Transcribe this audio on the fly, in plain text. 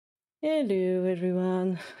Hello,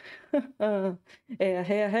 everyone. Hey,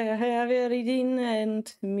 Veridin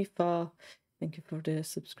and Mifa. Thank you for the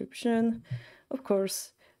subscription. Of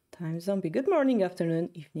course, Time Zombie. Good morning, afternoon,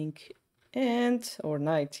 evening, or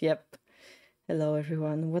night. Yep. Hello,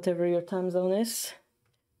 everyone. Whatever your time zone is,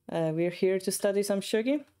 we're here to study some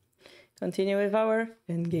shogi. Continue with our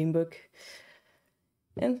endgame book.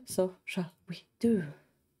 And so shall we do.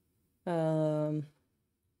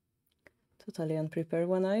 Totally unprepared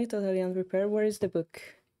one eye, totally unprepared. Where is the book?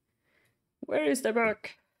 Where is the book?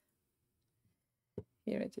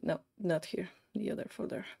 Here it is. No, not here. The other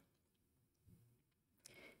folder.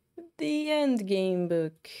 The Endgame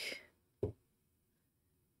book.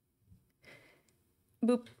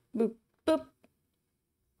 Boop, boop, boop.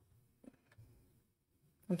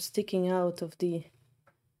 I'm sticking out of the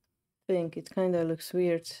thing. It kind of looks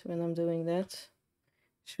weird when I'm doing that.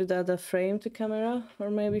 Should add a frame to camera,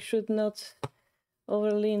 or maybe should not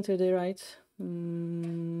overly into the right.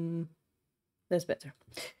 That's better.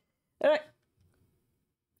 All right.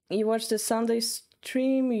 You watched the Sunday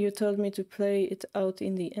stream. You told me to play it out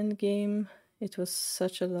in the end game. It was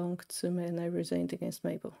such a long tsume, and I resigned against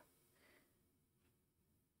Mabel.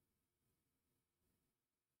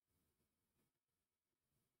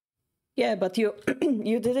 Yeah, but you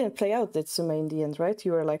you didn't play out that tsume in the end, right?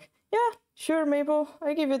 You were like, yeah, sure, Mabel,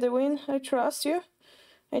 I give you the win. I trust you.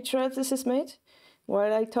 I trust this is made.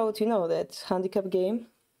 While I thought, that handicap game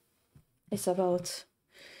is about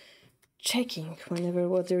checking whenever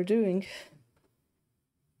what they're doing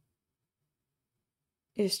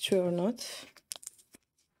is true or not.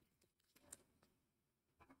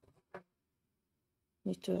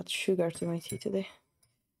 Need to add sugar to my tea today.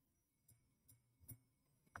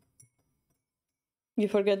 You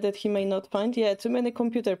forget that he may not find? Yeah, too many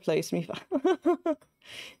computer plays, Mifa.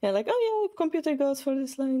 Yeah, like, oh yeah, if computer goes for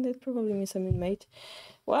this line, that probably means I'm inmate.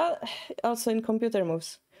 Well, also in computer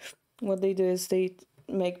moves, what they do is they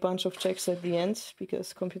make bunch of checks at the end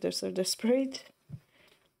because computers are desperate,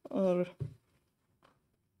 or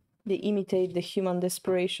they imitate the human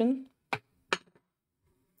desperation.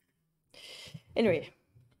 Anyway,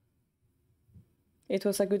 it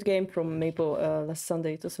was a good game from Maple last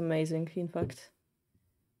Sunday. It was amazing, in fact.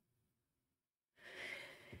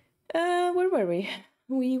 Where were we?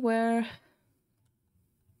 We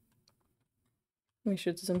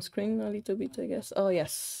should zoom screen a little bit, I guess. Oh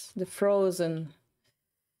yes, the Frozen.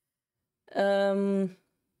 We're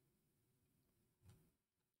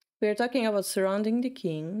talking about surrounding the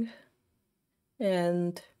king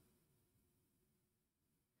and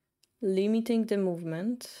limiting the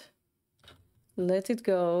movement. Let it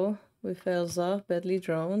go with Elsa, badly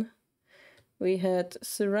drawn. We had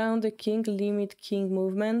surround the king, limit king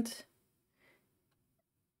movement.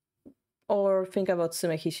 Or think about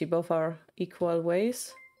Tsumehishi, both are equal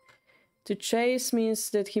ways. To chase means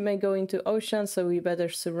that he may go into ocean, so we better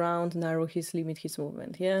surround, narrow his, limit his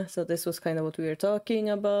movement. Yeah, so this was kind of what we were talking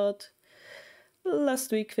about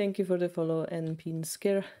last week. Thank you for the follow and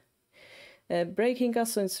Pinsker. Breaking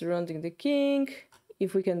castle and surrounding the king.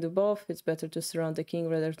 If we can do both, it's better to surround the king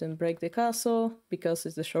rather than break the castle, because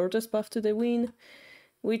it's the shortest path to the win,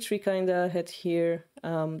 which we kind of had here,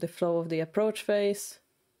 the flow of the approach phase.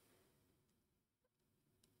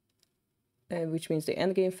 Which means the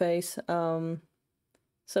endgame phase.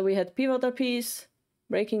 So we had pivotal piece,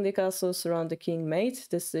 breaking the castle, surround the king, mate.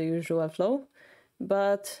 This is the usual flow.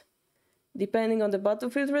 But depending on the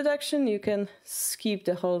battlefield reduction, you can skip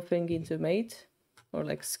the whole thing into mate, or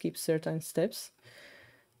like skip certain steps.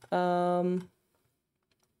 That's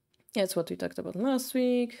what we talked about last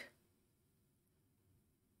week.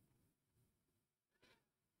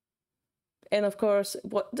 And of course,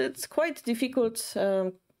 that's quite difficult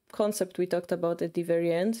concept we talked about at the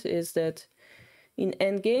very end is that in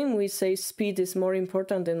endgame we say speed is more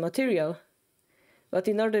important than material, but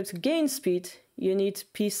in order to gain speed you need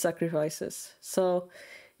piece sacrifices. So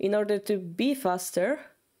in order to be faster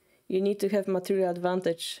you need to have material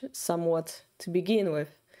advantage somewhat to begin with.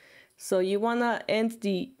 So you wanna end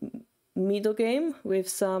the middle game with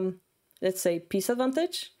some, let's say, piece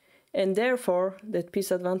advantage, and therefore that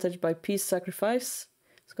piece advantage by piece sacrifice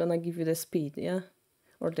is gonna give you the speed, yeah,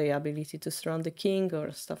 or the ability to surround the king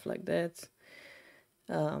or stuff like that.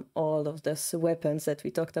 All of these weapons that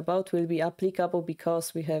we talked about will be applicable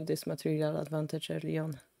because we have this material advantage early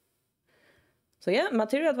on. So yeah,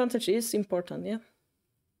 material advantage is important, yeah,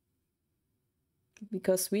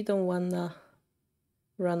 because we don't wanna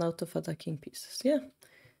run out of attacking pieces, yeah.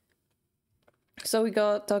 So we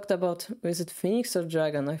talked about, is it Phoenix or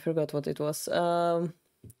Dragon? I forgot what it was.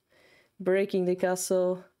 Breaking the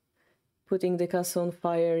castle, putting the castle on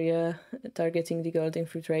fire, yeah, targeting the gold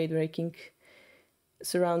infiltrate, breaking,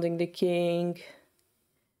 surrounding the king.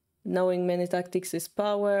 Knowing many tactics is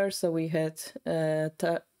power, so we had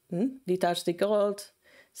detach the gold,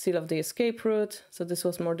 seal of the escape route. So this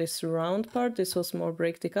was more the surround part. This was more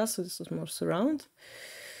break the castle. This was more surround.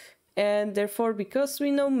 And therefore, because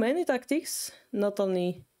we know many tactics, not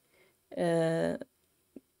only,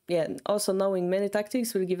 also knowing many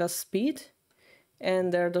tactics will give us speed.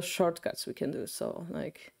 And there are those shortcuts we can do. So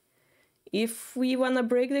like, if we want to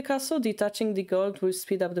break the castle, detaching the gold will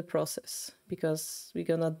speed up the process because we're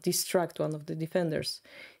going to distract one of the defenders.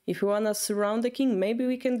 If we want to surround the king, maybe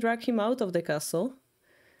we can drag him out of the castle,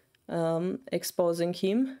 exposing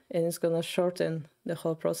him, and it's going to shorten the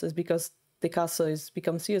whole process because the castle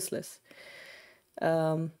becomes useless.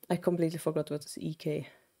 I completely forgot what is EK.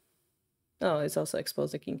 Oh, it's also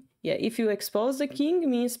expose the king. Yeah, if you expose the king,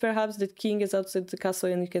 means perhaps the king is outside the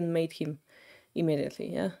castle and you can mate him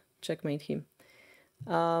immediately, yeah? Checkmate him.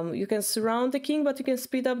 You can surround the king, but you can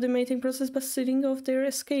speed up the mating process by sealing off their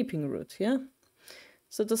escaping route, yeah?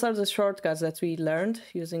 So those are the shortcuts that we learned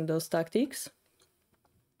using those tactics.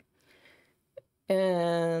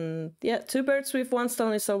 And yeah, 2 birds with 1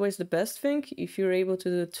 stone is always the best thing. If you're able to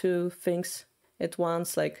do 2 things at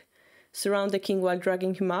once, like surround the king while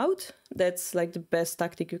dragging him out, that's like the best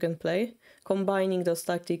tactic you can play. Combining those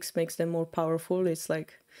tactics makes them more powerful. It's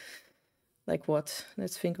like what?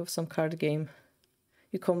 Let's think of some card game.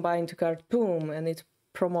 You combine 2 cards, boom, and it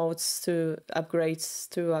promotes to upgrades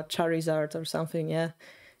to a Charizard or something, yeah?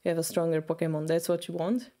 You have a stronger Pokemon, that's what you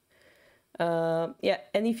want. Yeah,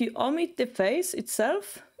 and if you omit the face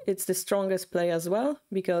itself, it's the strongest play as well,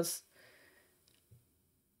 because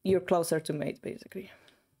you're closer to mate, basically.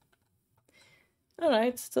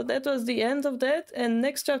 Alright, so that was the end of that, and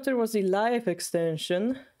next chapter was the life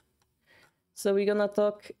extension. So we're gonna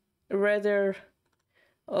talk rather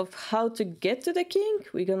of how to get to the king.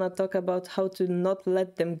 We're gonna talk about how to not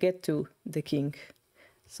let them get to the king.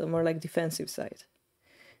 So more like defensive side.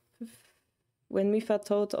 When Mifa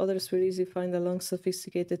thought others will easily find a long,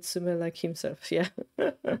 sophisticated sumo like himself. Yeah.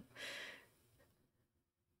 I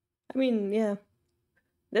mean, yeah.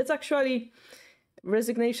 That's actually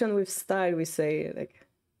resignation with style, we say. Like,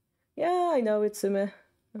 yeah, I know it's sumo.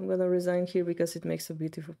 I'm gonna resign here because it makes a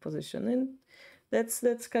beautiful position. And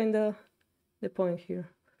that's kind of the point here.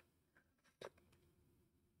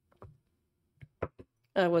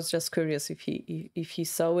 I was just curious if he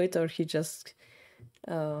saw it or he just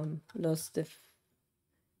lost the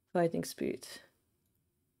fighting spirit.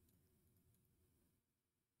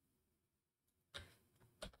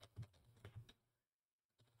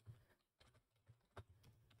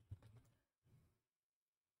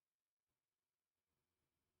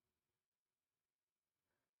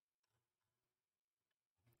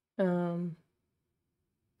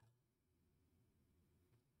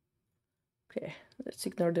 Okay, let's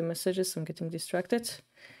ignore the messages. I'm getting distracted.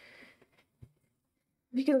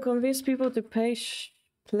 We can convince people to pay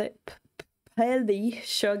the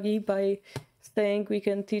Shogi by saying we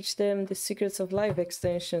can teach them the secrets of life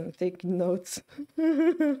extension. Take notes.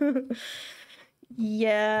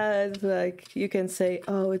 Yeah, it's like you can say,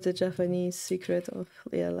 oh, it's a Japanese secret of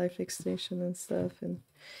life extension and stuff. And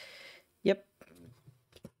yep.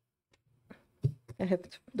 I have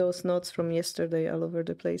those notes from yesterday all over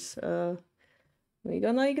the place. We're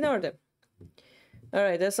gonna ignore them.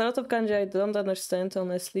 Alright, there's a lot of kanji I don't understand,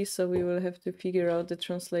 honestly, so we will have to figure out the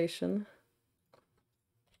translation.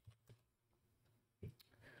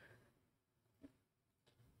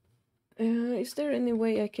 Is there any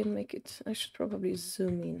way I can make it? I should probably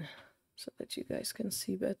zoom in so that you guys can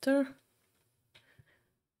see better.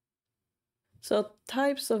 So,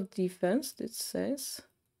 types of defense, it says.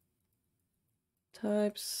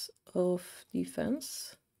 Types of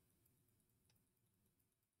defense.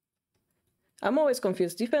 I'm always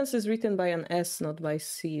confused. Defense is written by an S, not by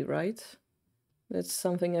C, right? That's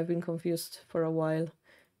something I've been confused for a while.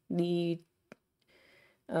 The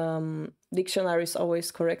dictionary is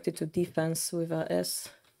always corrected to defense with a S.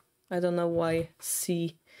 I don't know why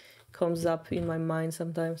C comes up in my mind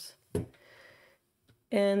sometimes.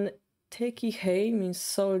 And Tekihei means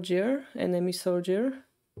soldier, enemy soldier.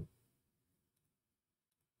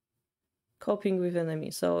 Coping with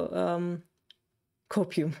enemy. So,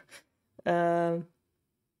 copium.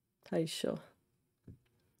 Taisho.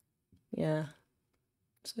 Yeah.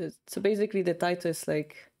 So basically the title is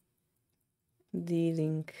like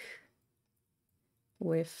dealing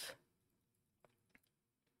with,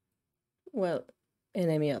 well,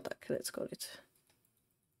 enemy attack, let's call it.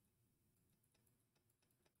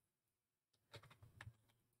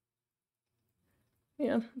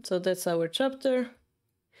 Yeah, so that's our chapter.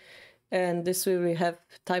 And this will have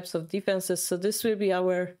types of defenses. So this will be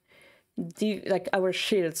our like our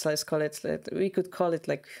shields, let's call it. We could call it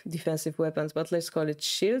like defensive weapons, but let's call it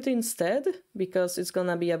shield instead, because it's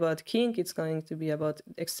gonna be about king. It's going to be about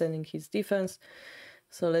extending his defense.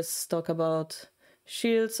 So let's talk about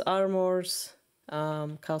shields, armors,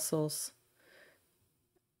 castles,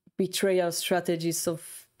 betrayal strategies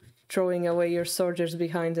of throwing away your soldiers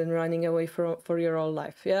behind and running away for your whole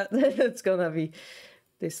life. Yeah, that's gonna be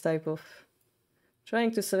this type of...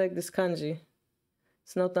 Trying to select this kanji.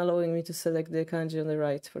 It's not allowing me to select the kanji on the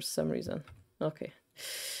right for some reason. Okay.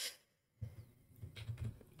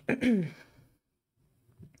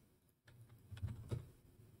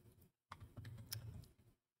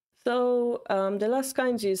 So the last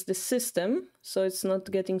kanji is the system, so it's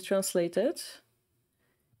not getting translated.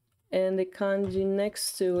 And the kanji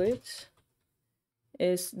next to it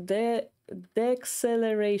is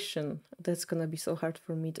deceleration. That's gonna be so hard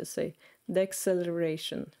for me to say.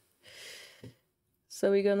 Deceleration.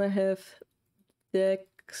 So we're gonna have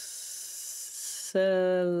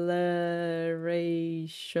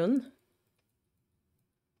deceleration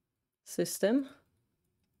system,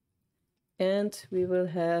 and we will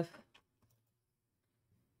have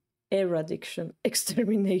eradication,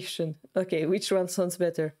 extermination. Okay, which one sounds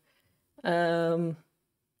better? Well,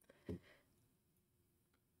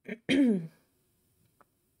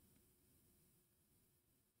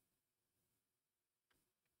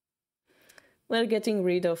 getting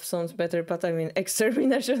rid of sounds better, but I mean,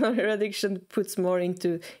 extermination or eradication puts more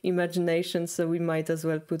into imagination, so we might as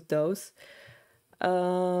well put those.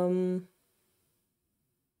 Yeah,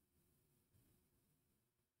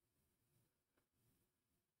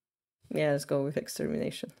 let's go with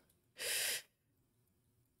extermination.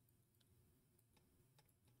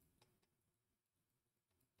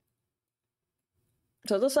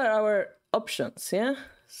 So those are our options, yeah?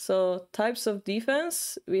 So types of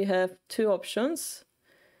defense, we have two options.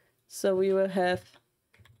 So we will have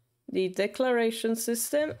the declaration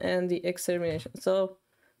system and the extermination. So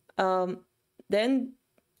then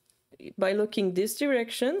by looking this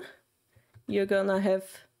direction, you're gonna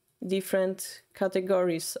have different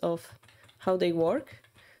categories of how they work.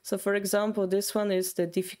 So for example, this one is the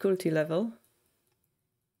difficulty level.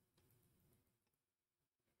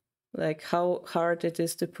 Like how hard it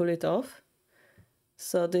is to pull it off.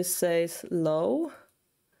 So this says low,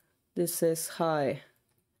 this says high.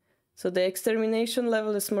 So the extermination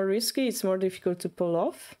level is more risky, it's more difficult to pull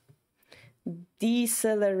off.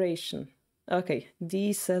 Deceleration. Okay,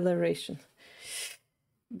 deceleration.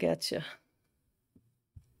 Gotcha.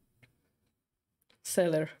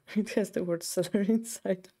 Cellar. It has the word cellar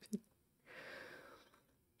inside of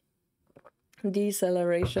it.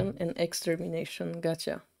 Deceleration and extermination.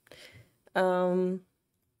 Gotcha.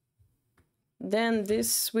 Then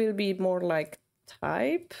this will be more like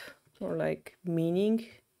type or like meaning.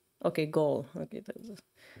 Okay, goal. Okay,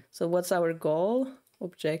 so what's our goal,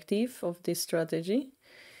 objective of this strategy?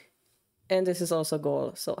 And this is also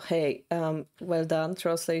goal. So hey, well done,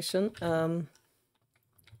 translation.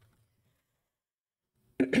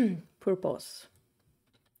 Purpose.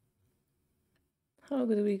 How are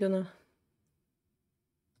we gonna...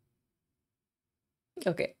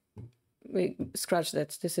 Okay, we scratch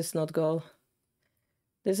that. This is not goal.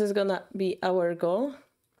 This is gonna be our goal.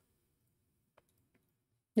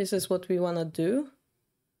 This is what we wanna do.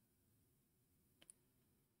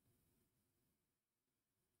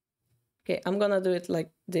 Okay, I'm gonna do it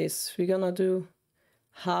like this. We're gonna do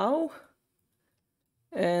how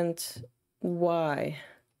and why,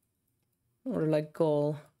 or like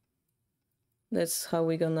goal. That's how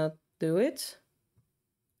we're gonna do it.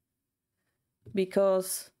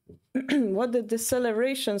 Because what the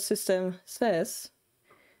deceleration system says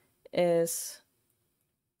is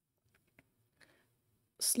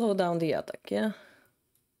slow down the attack, yeah?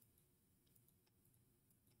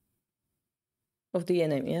 Of the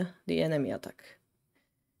enemy, yeah? The enemy attack.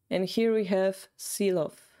 And here we have seal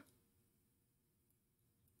off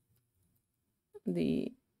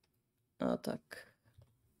the attack.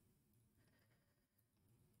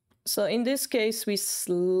 So in this case, we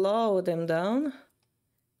slow them down.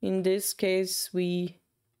 In this case, we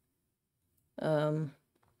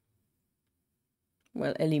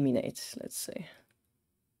well, eliminate, let's say.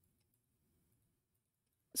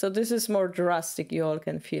 So this is more drastic, you all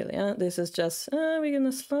can feel, yeah? This is just, we're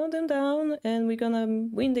gonna slow them down and we're gonna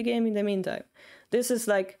win the game in the meantime. This is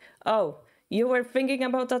like, oh, you were thinking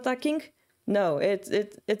about attacking? No, it's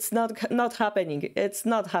not happening. It's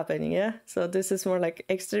not happening, yeah? So this is more like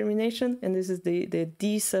extermination and this is the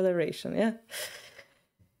deceleration, yeah?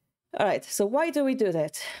 All right, so why do we do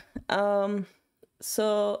that?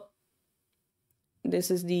 So this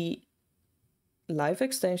is the life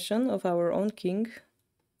extension of our own king.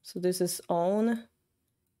 So this is own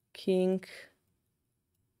king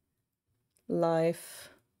life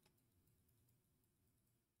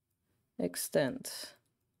extend.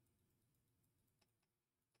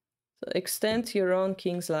 So extend your own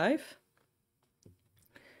king's life.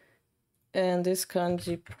 And this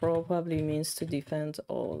kanji probably means to defend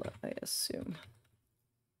all, I assume.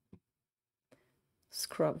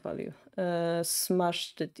 Scrub value.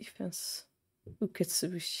 Smash the defense.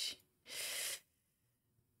 Uketsubushi.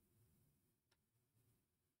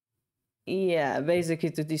 Yeah,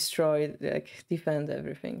 basically to destroy, like, defend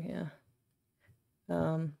everything,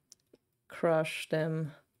 yeah. Crush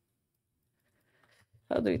them.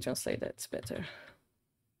 How do you translate that? It's better.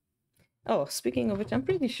 Oh, speaking of which, I'm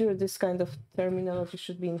pretty sure this kind of terminology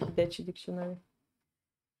should be in Hidechi dictionary.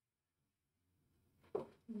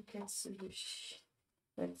 Uketsubushi.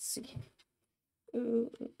 Let's see.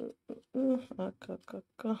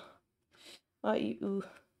 Akakaka. Aiu.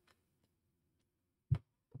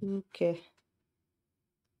 Uke.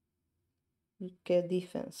 Uke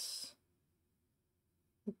defense.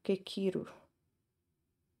 Uke kiru.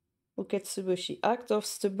 Uketsubushi. Act of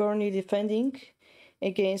stubbornly defending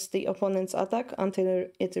against the opponent's attack until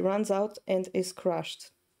it runs out and is crushed.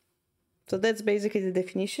 So that's basically the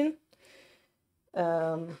definition.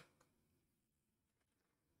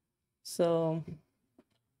 So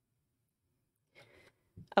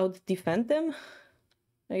I would defend them,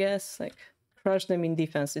 I guess, like crush them in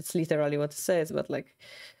defense. It's literally what it says, but like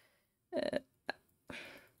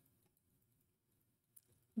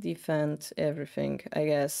defend everything. I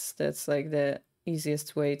guess that's like the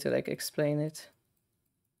easiest way to like explain it.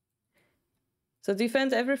 So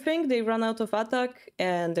defend everything, they run out of attack,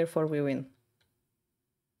 and therefore we win.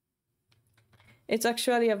 It's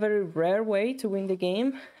actually a very rare way to win the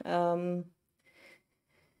game. I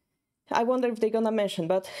wonder if they're gonna mention,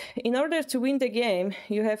 but in order to win the game,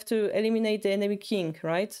 you have to eliminate the enemy king,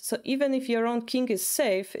 right? So even if your own king is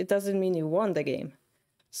safe, it doesn't mean you won the game.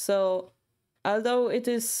 So although it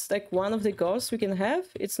is like one of the goals we can have,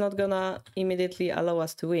 it's not gonna immediately allow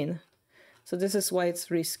us to win. So this is why it's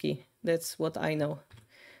risky. That's what I know.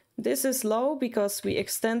 This is low because we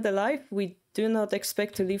extend the life. We do not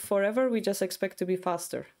expect to live forever. We just expect to be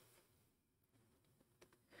faster.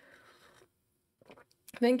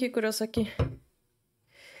 Thank you, Kurosaki.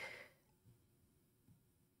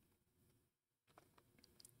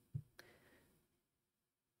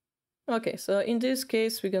 Okay, so in this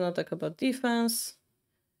case, we're gonna talk about defense.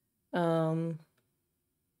 Yeah.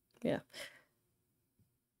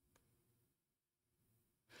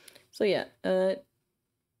 So yeah,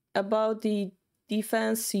 about the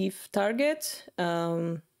defensive target,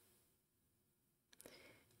 the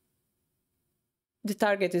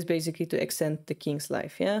target is basically to extend the king's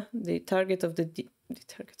life. Yeah, the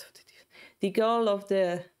goal of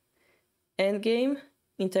the end game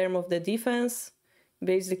in terms of the defense,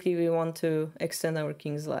 basically we want to extend our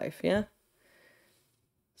king's life. Yeah.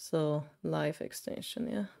 So life extension.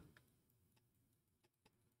 Yeah.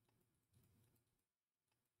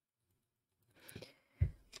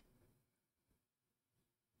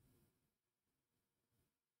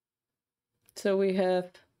 So we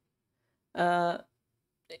have,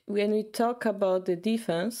 when we talk about the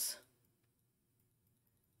defense,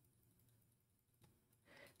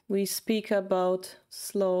 we speak about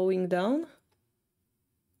slowing down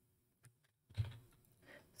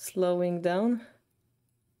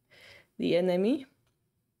the enemy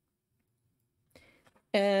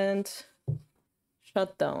and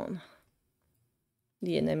shut down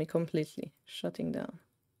the enemy completely, shutting down.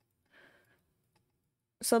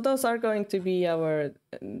 So those are going to be our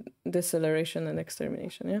deceleration and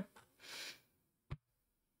extermination, yeah?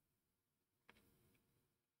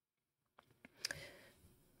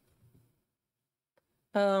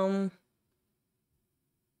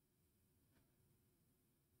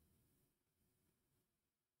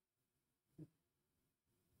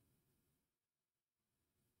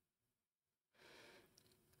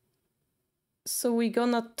 So we're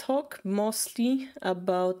gonna talk mostly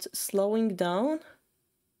about slowing down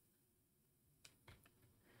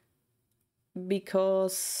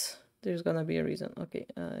because there's gonna be a reason. Okay.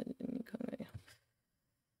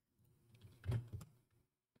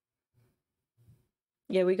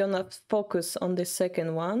 Yeah, we're gonna focus on the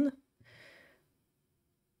second one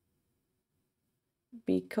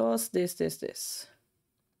because this.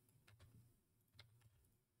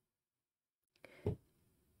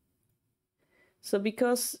 So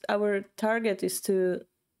because our target is to,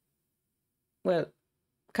 well,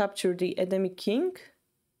 capture the enemy king,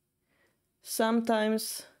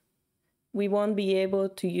 sometimes we won't be able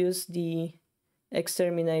to use the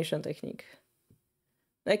extermination technique.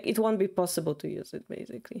 Like, it won't be possible to use it,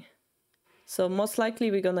 basically. So most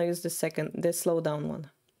likely we're gonna use the slowdown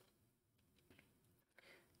one.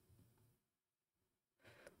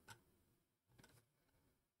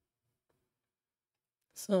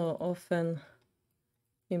 So often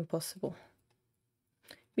impossible.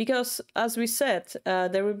 Because, as we said,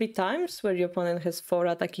 there will be times where your opponent has 4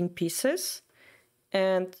 attacking pieces.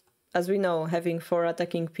 And as we know, having 4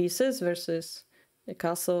 attacking pieces versus a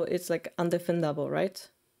castle, it's like undefendable, right?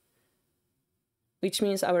 Which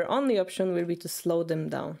means our only option will be to slow them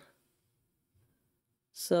down.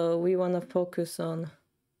 So we want to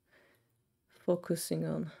focusing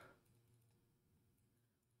on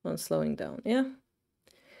slowing down, yeah?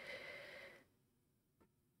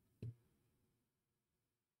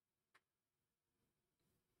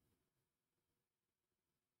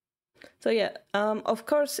 So yeah, of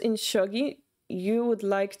course, in Shogi, you would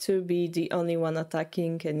like to be the only one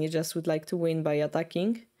attacking, and you just would like to win by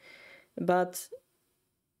attacking. But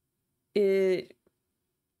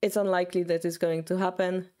it's unlikely that it's going to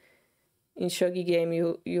happen. In Shogi game,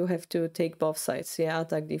 you have to take both sides, yeah,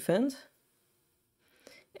 attack, defend.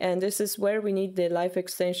 And this is where we need the life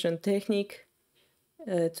extension technique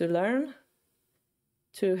to learn,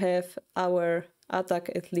 to have our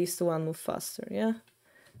attack at least 1 move faster, yeah?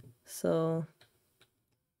 So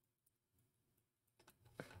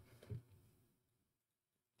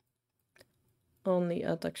only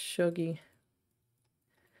attack Shogi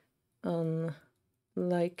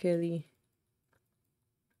unlikely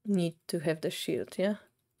need to have the shield, yeah?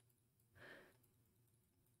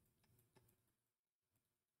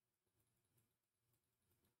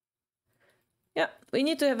 Yeah, we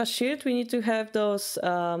need to have a shield, we need to have those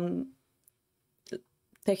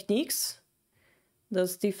techniques,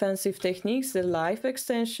 those defensive techniques, the life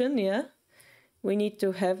extension, yeah? We need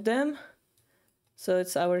to have them. So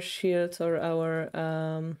it's our shield or our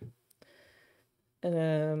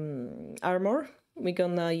armor. We're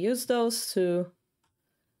gonna use those to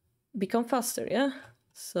become faster, yeah?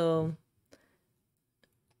 So,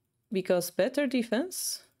 because better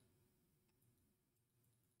defense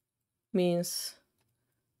means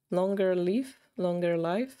longer life,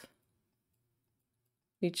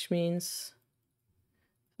 which means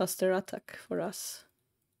faster attack for us.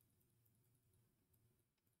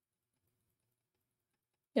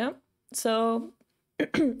 Yeah, so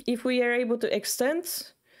if we are able to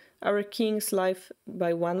extend our king's life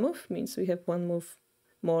by 1 move, means we have 1 move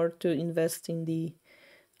more to invest in the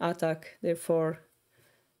attack, therefore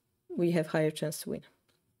we have higher chance to win.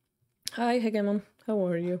 Hi Hegemon, how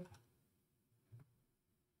are you?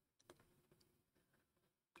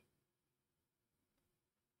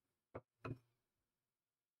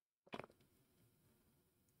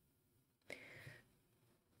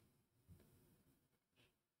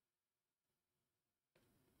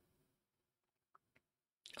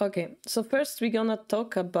 Okay, so first we're gonna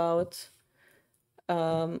talk about,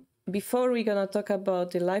 before we're gonna talk about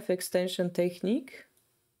the life extension technique,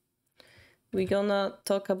 we're gonna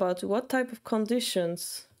talk about what type of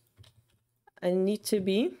conditions I need to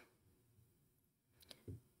be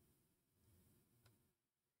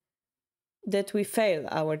that we fail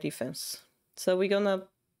our defense. So we're gonna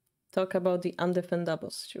talk about the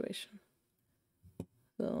undefendable situation.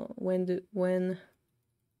 So when do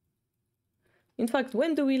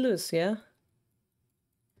we lose, yeah?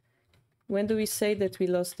 When do we say that we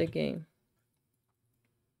lost the game?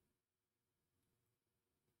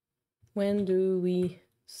 When do we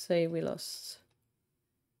say we lost?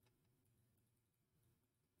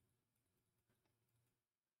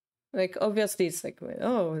 Like, obviously it's like,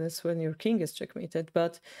 oh, that's when your king is checkmated,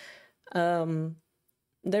 but there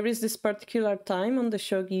is this particular time on the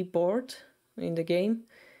shogi board in the game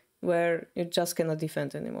where you just cannot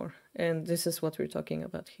defend anymore, and this is what we're talking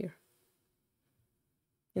about here.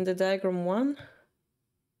 In the diagram 1,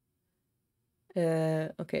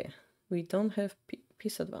 okay, we don't have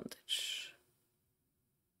piece advantage.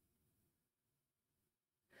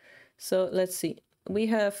 So let's see. We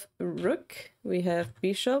have rook, we have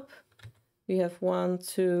bishop, we have 1,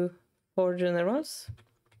 2, 4 generals.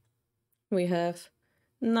 We have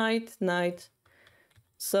knight, knight.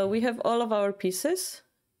 So we have all of our pieces.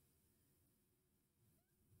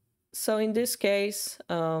 So in this case,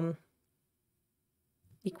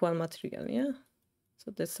 equal material, yeah?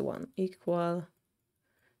 So that's the one, equal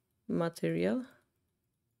material.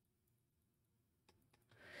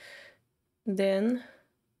 Then,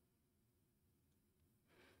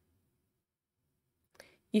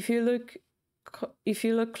 if you look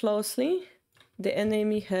closely, the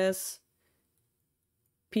enemy has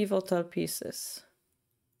pivotal pieces.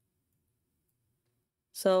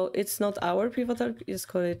 So it's not our pivotal, let's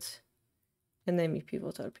call it enemy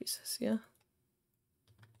pivotal pieces, yeah?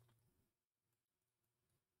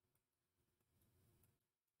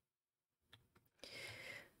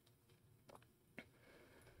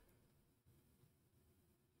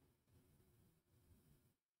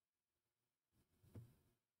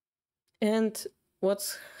 And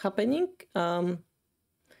what's happening?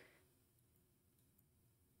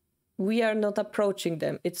 We are not approaching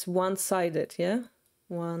them. It's one-sided, yeah?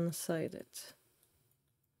 One-sided.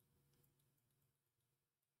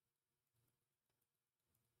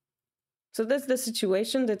 So that's the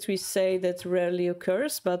situation that we say that rarely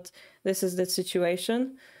occurs, but this is the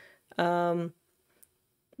situation. The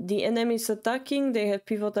enemy is attacking, they have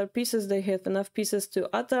pivotal pieces, they have enough pieces to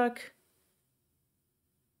attack,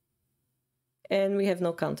 and we have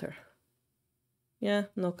no counter. Yeah,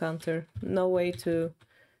 no counter. No way to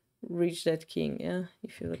reach that king, yeah,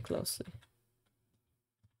 if you look closely.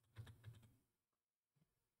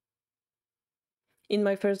 In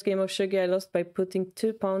my first game of Shogi, I lost by putting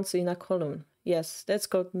 2 pawns in a column. Yes, that's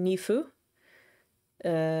called Nifu.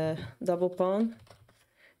 Double pawn.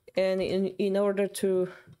 And in order to...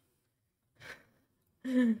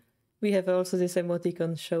 we have also this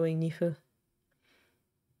emoticon showing Nifu.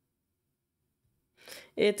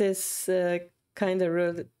 It is kind of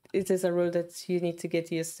rule. It is a rule that you need to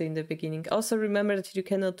get used to in the beginning. Also remember that you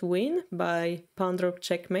cannot win by pawn drop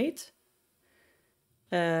checkmate.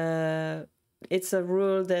 It's a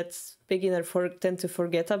rule that beginners tend to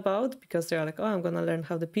forget about because they're like, oh, I'm going to learn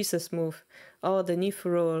how the pieces move. Oh, the Nifu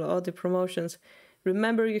rule, oh, the promotions.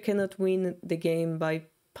 Remember, you cannot win the game by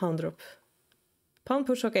pawn drop. Pawn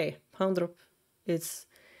push, okay. Pawn drop, it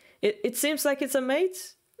seems like it's a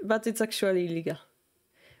mate, but it's actually illegal.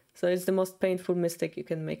 So it's the most painful mistake you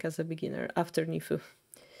can make as a beginner after Nifu.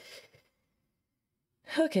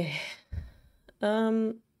 Okay.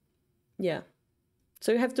 Yeah.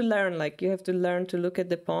 So you have to learn, to look at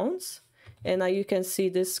the pawns. And now you can see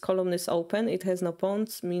this column is open. It has no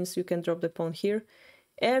pawns, means you can drop the pawn here.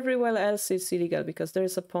 Everywhere else is illegal because there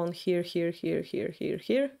is a pawn here, here, here, here, here,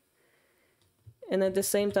 here. And at the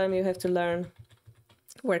same time, you have to learn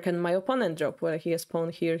where can my opponent drop? Well, he has pawn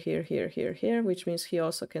here, here, here, here, here, which means he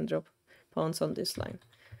also can drop pawns on this line.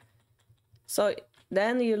 So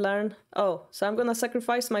then you learn, oh, so I'm going to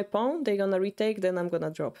sacrifice my pawn, they're going to retake, then I'm going to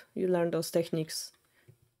drop. You learn those techniques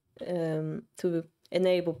to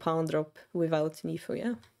enable pawn drop without Nifu,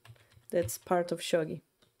 yeah? That's part of Shogi.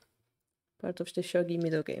 Part of the Shogi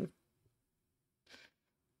middle game.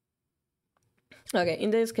 Okay,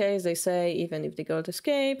 in this case, they say even if the gold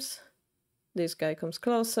escapes, this guy comes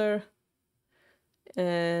closer,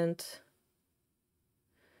 and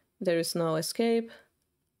there is no escape.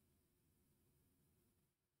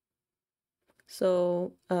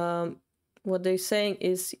 So what they're saying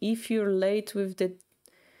is if you're late with the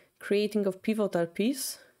creating of pivotal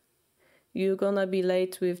piece, you're gonna be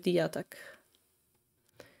late with the attack.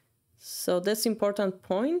 So that's important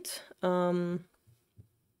point.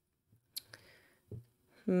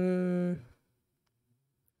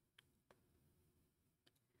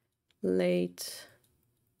 Late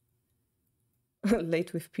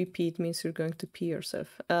late with PP, it means you're going to pee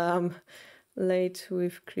yourself. Late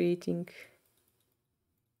with creating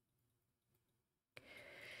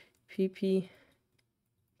PP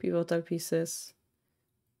pivotal pieces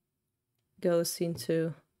goes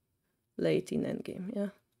into late in endgame, yeah.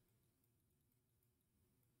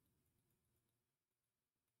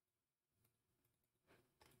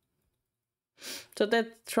 So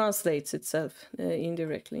that translates itself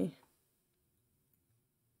indirectly.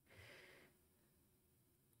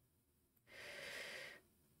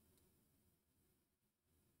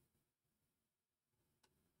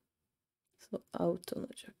 So auto no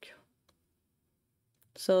jokyo.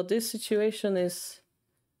 So this situation is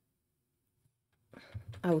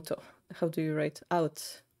auto. How do you write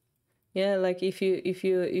out? Yeah, like if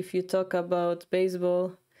you talk about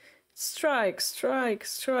baseball, strike, strike,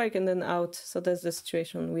 strike, and then out. So that's the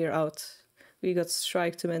situation. We're out. We got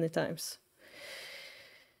strike too many times.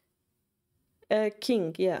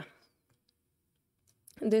 King, yeah.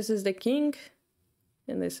 This is the king,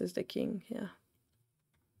 and this is the king, yeah.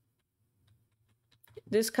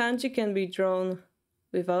 This kanji can be drawn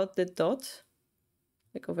without the dot.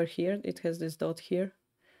 Like over here, it has this dot here.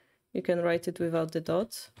 You can write it without the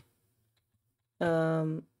dot.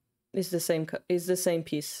 It's the same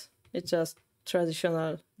piece. It's just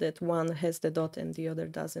traditional that one has the dot and the other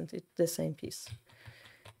doesn't. It's the same piece.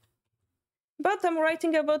 But I'm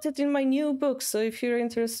writing about it in my new book, so if you're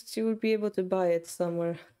interested, you will be able to buy it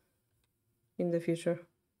somewhere in the future.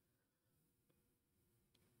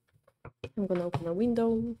 I'm gonna open a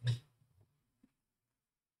window.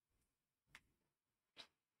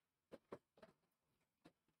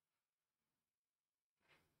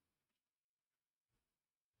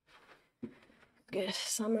 Yes,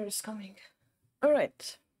 summer is coming. All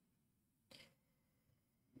right.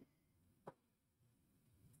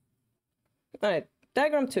 All right,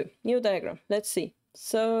 diagram 2, new diagram. Let's see.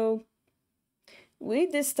 So we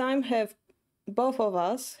this time have, both of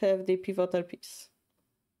us have the pivotal piece.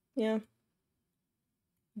 Yeah.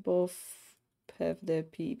 Both have the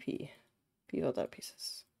PP, pivotal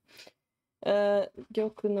pieces.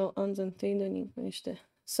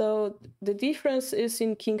 So the difference is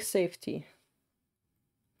in king safety.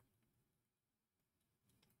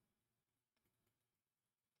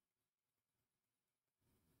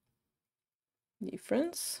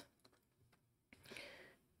 Difference.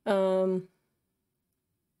 I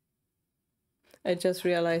just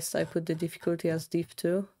realized I put the difficulty as diff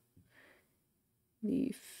 2.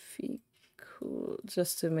 Difficult,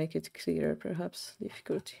 just to make it clearer, perhaps.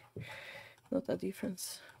 Difficulty, not a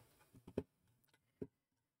difference.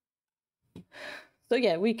 So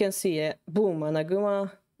yeah, we can see it. Boom,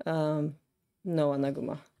 Anaguma. No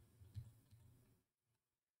Anaguma.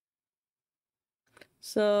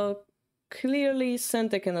 So clearly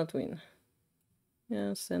Sente cannot win.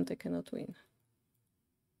 Yeah, Sente cannot win.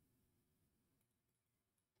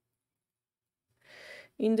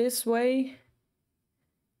 In this way,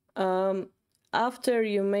 after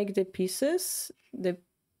you make the pieces, the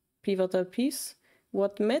pivotal piece,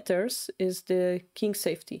 what matters is the king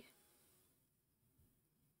safety.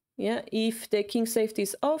 Yeah, if the king safety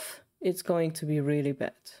is off, it's going to be really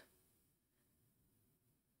bad.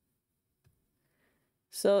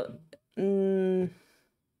 So, okay,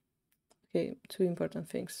 two important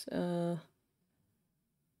things.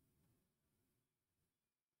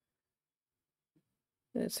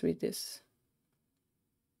 Let's read this.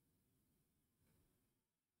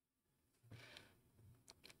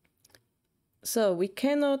 So we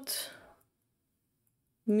cannot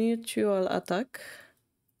mutual attack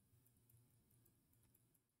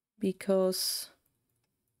because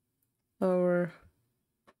our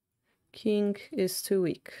king is too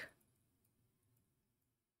weak.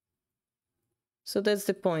 So that's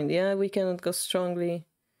the point, yeah? We cannot go strongly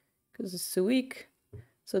because it's too weak.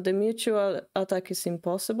 So the mutual attack is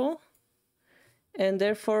impossible. And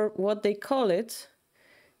therefore, what they call it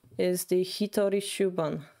is the Hitori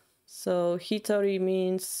Shuban. So Hitori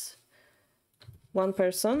means one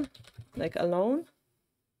person, like alone.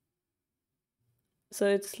 So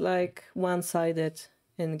it's like one-sided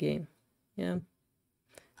endgame, yeah.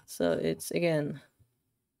 So it's again,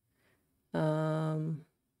 so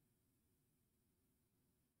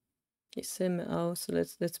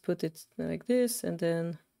let's put it like this, and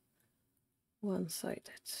then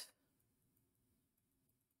one-sided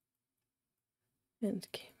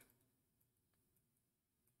endgame.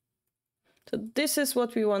 So this is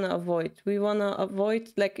what we want to avoid. We want to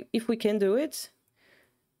avoid, like, if we can do it,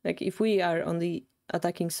 like if we are on the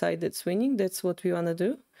attacking side that's winning, that's what we want to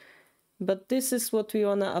do. But this is what we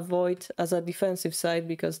want to avoid as a defensive side,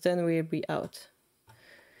 because then we'll be out.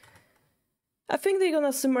 I think they're going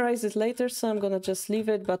to summarize it later, so I'm going to just leave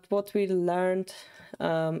it. But what we learned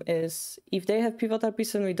is if they have pivotal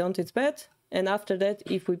pieces and we don't, it's bad. And after that,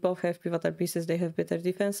 if we both have pivotal pieces, they have better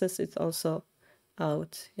defenses, it's also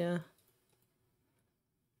out, yeah.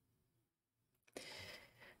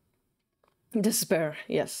 Despair,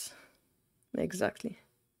 yes, exactly.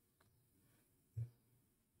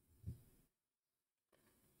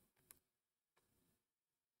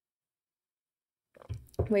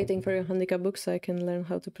 Waiting for your handicap book so I can learn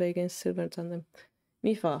how to play against Silver Tandem.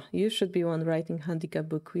 Mifa, you should be one writing handicap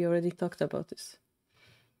book. We already talked about this.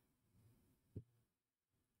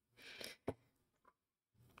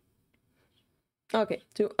 Okay,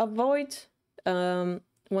 to avoid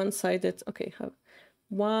one-sided, okay,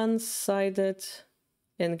 one-sided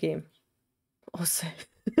endgame. Also.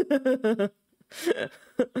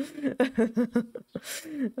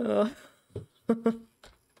 Oh.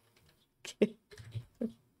 Okay.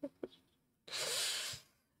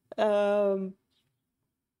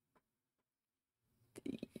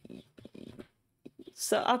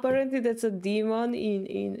 So apparently that's a demon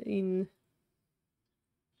in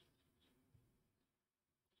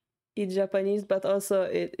Japanese, but also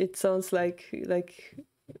it sounds like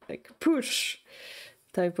push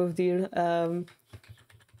type of deal.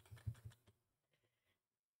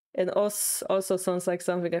 And os also sounds like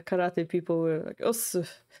something a karate people were like os.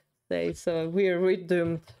 say. So we're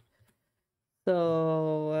doomed.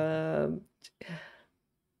 So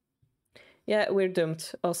yeah, we're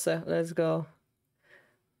doomed. Also, let's go.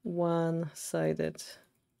 One-sided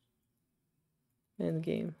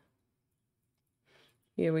endgame.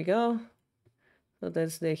 Here we go. So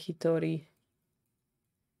that's the Hitori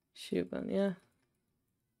Shuban, yeah.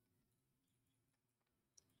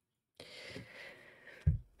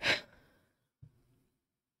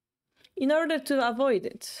 In order to avoid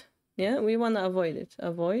it, yeah, we want to avoid it.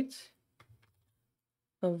 Avoid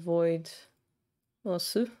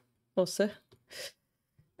osu.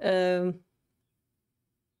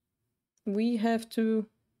 We have to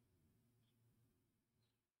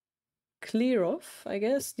clear off, I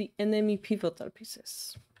guess, the enemy pivotal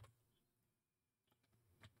pieces.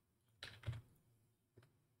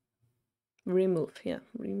 Remove, yeah,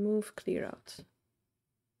 remove, clear out.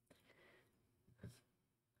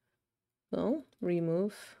 So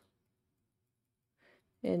remove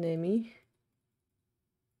enemy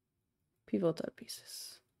pivotal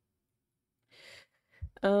pieces.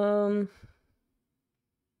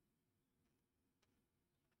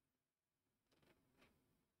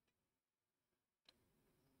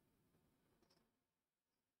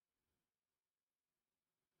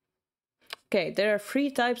 Okay, there are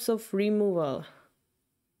 3 types of removal.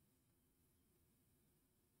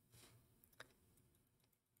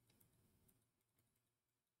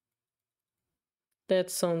 That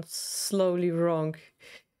sounds slowly wrong.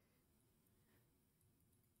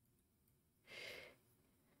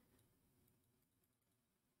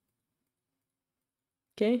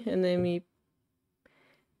 Okay, enemy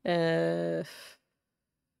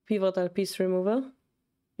pivotal piece removal.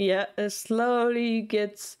 Yeah, it slowly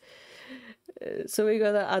gets... so we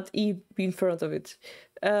gotta add E in front of it.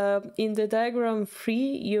 In the diagram 3,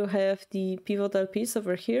 you have the pivotal piece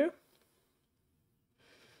over here.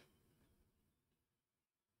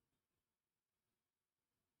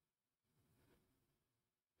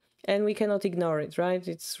 And we cannot ignore it, right?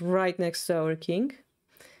 It's right next to our king.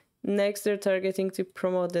 Next, they're targeting to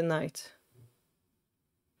promote the knight.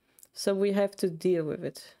 So we have to deal with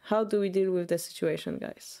it. How do we deal with the situation,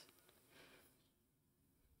 guys?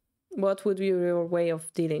 What would be your way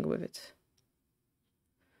of dealing with it?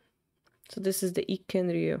 So this is the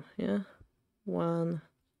Ikken Ryu, yeah? 1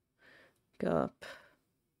 gap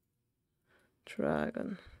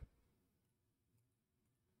dragon.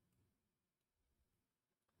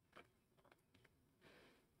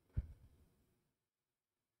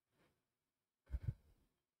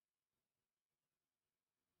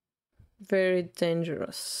 Very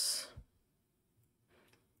dangerous.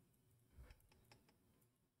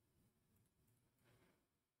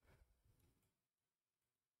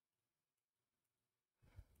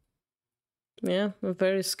 Yeah, a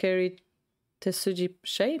very scary Tetsuji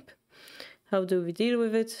shape. How do we deal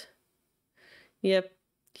with it? Yep.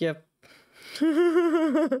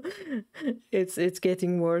 It's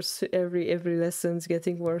getting worse. Every lesson's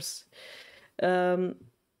getting worse. So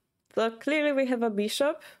clearly we have a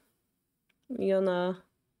bishop. We're gonna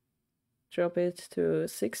drop it to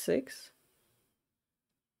 6/6.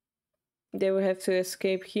 They will have to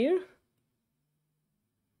escape here.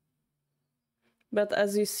 But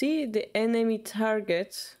as you see, the enemy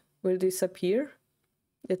target will disappear.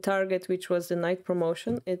 The target, which was the knight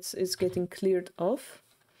promotion, it's getting cleared off.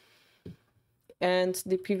 And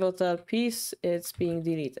the pivotal piece is being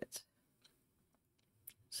deleted.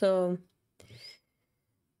 So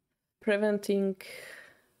preventing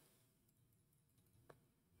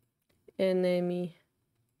enemy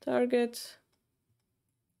target,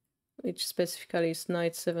 which specifically is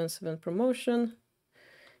knight 7/7 promotion,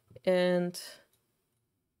 and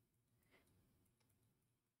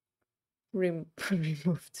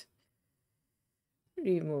removed,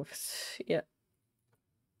 yeah.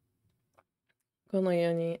 この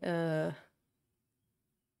ように so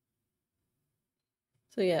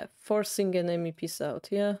yeah, forcing enemy piece out,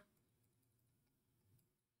 yeah.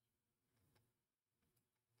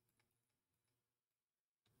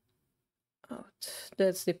 Out.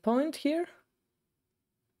 That's the point here.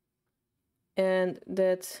 And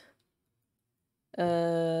that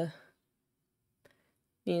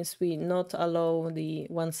means we not allow the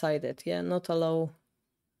one-sided, yeah, not allow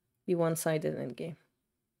the one-sided endgame.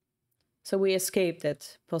 So we escape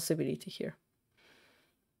that possibility here.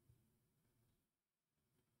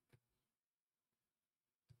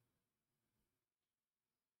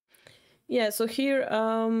 Yeah, so here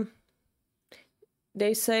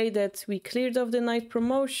they say that we cleared off the knight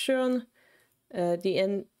promotion.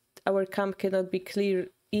 Our camp cannot be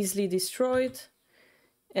easily destroyed.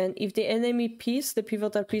 And if the enemy piece, the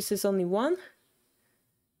pivotal piece, is only 1,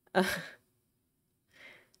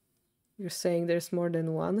 You're saying there's more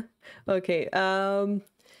than one? Okay,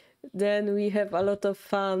 then we have a lot of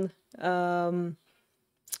fun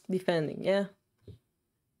defending, yeah?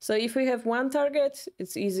 So if we have one target,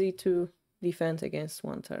 it's easy to defend against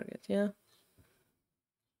one target, yeah?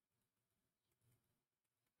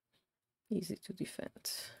 Easy to defend.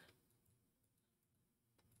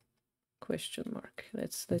 Question mark.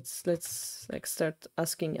 Let's like start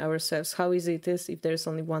asking ourselves how easy it is if there's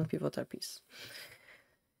only one pivotal piece.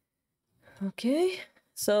 Okay,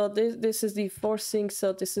 so this is the forcing.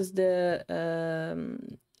 So this is the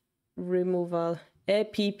removal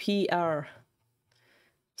APPR.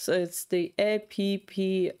 So it's the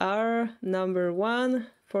APPR number 1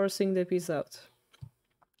 forcing the piece out.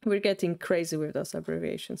 We're getting crazy with those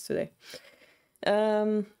abbreviations today.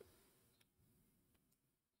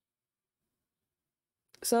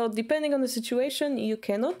 So depending on the situation, you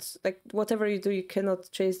cannot, like whatever you do, you cannot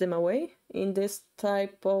chase them away. In this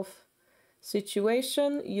type of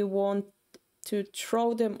situation, you want to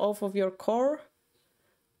throw them off of your core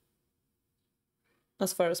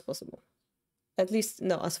as far as possible. At least,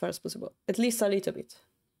 no, as far as possible. At least a little bit.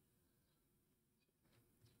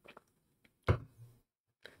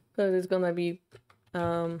 So it's gonna be,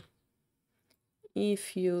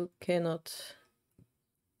 if you cannot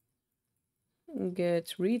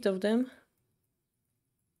get rid of them,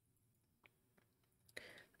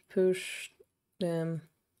 push them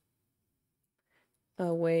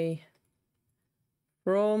away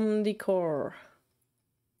from the core.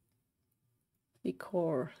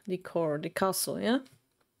 The castle, yeah?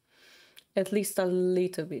 At least a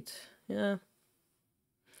little bit, yeah?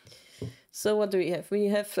 So what do we have? We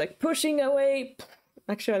have like pushing away.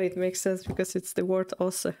 Actually, it makes sense because it's the word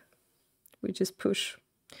also. We just push.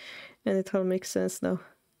 And it all makes sense now.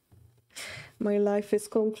 My life is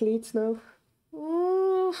complete now.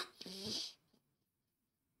 Oh.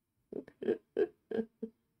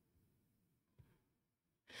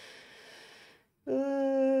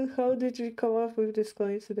 How did you come up with this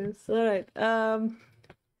coincidence? All right.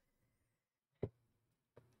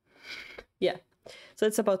 Yeah. So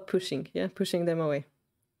it's about pushing, yeah, pushing them away.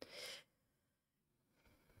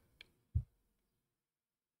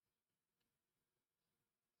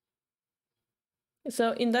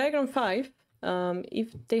 So in diagram 5,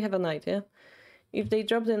 if they have a knight, yeah, if they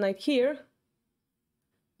drop the knight here,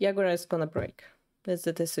 Yagura is gonna break. That's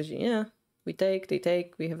the decision, yeah. We take, they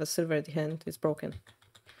take, we have a silver at the hand, it's broken.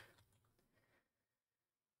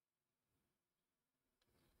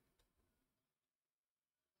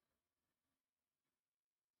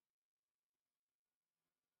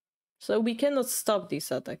 So we cannot stop this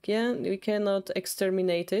attack, yeah? We cannot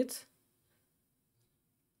exterminate it.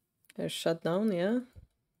 Shut down, yeah?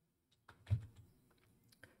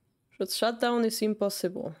 But shutdown is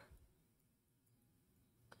impossible.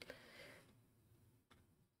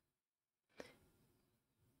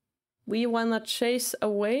 We wanna chase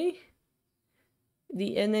away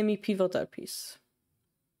the enemy pivotal piece.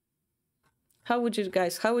 How would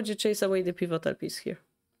you chase away the pivotal piece here?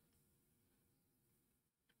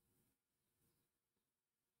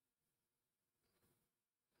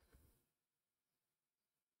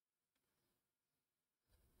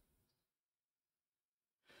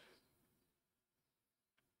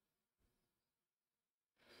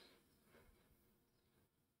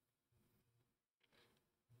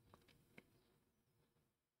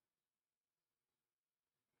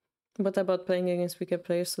 What about playing against weaker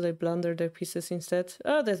players so they blunder their pieces instead?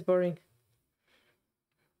 Oh, that's boring.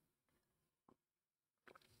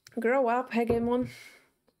 Grow up, Hegemon.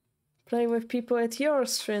 Play with people at your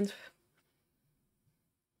strength.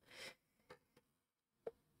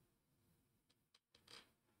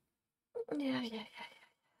 Yeah.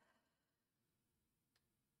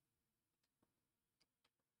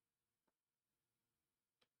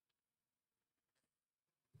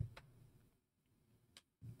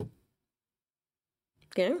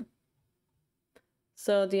 Okay.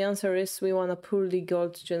 So the answer is we want to pull the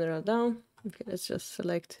gold general down. Okay, let's just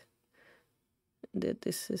select that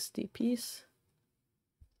this is the piece.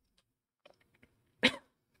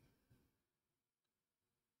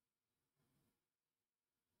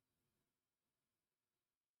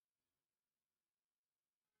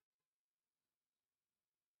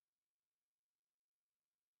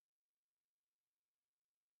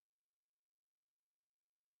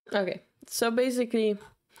 Okay, so basically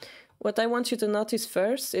what I want you to notice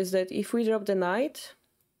first is that if we drop the knight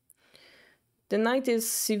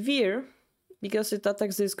is severe because it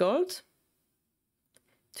attacks this gold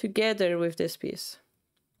together with this piece.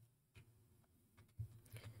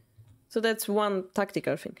 So that's one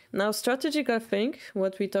tactical thing. Now, strategical thing,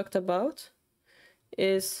 what we talked about,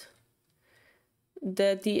 is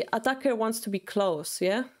that the attacker wants to be close,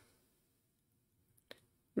 yeah?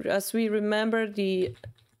 As we remember, the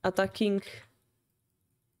attacker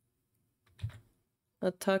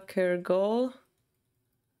goal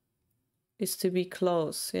is to be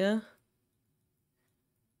close, yeah?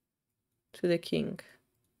 To the king.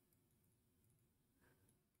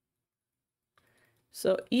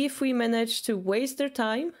 So if we manage to waste their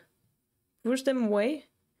time, push them away,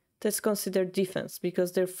 that's considered defense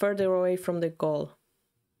because they're further away from the goal.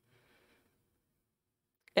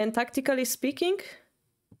 And tactically speaking,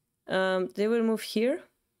 they will move here.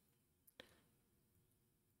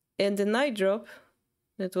 And the knight drop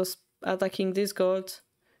that was attacking this gold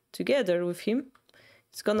together with him,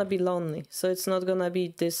 it's gonna be lonely. So it's not gonna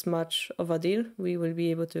be this much of a deal. We will be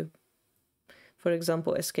able to, for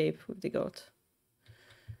example, escape with the gold.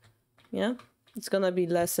 Yeah, it's gonna be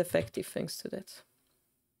less effective thanks to that.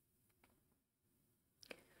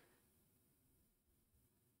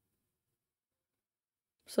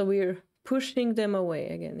 So we're pushing them away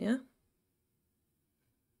again, yeah?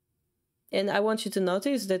 And I want you to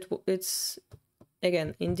notice that it's,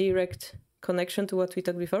 again, in direct connection to what we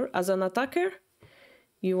talked before. As an attacker,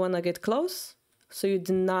 you want to get close, so you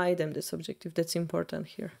deny them this objective. That's important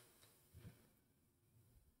here.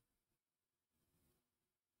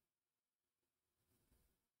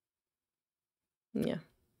 Yeah.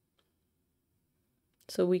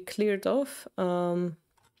 So we cleared off.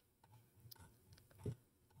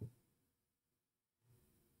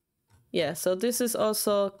 Yeah, so this is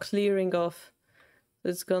also clearing off.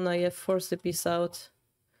 It's gonna force the piece out.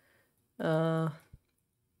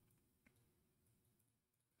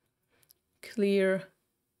 Clear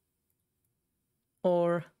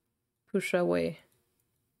or push away.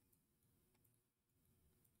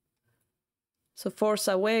 So force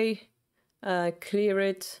away, clear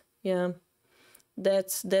it. Yeah,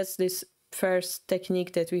 that's this first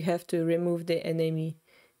technique that we have to remove the enemy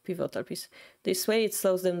pivotal piece. This way it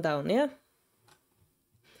slows them down, yeah?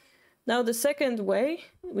 Now the second way,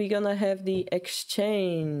 we're gonna have the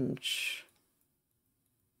exchange.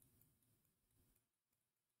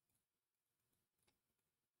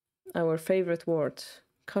 Our favorite word,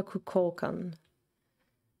 kakukokan,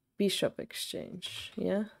 bishop exchange,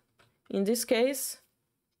 yeah? In this case,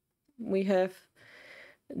 we have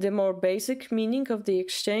the more basic meaning of the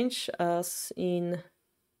exchange as in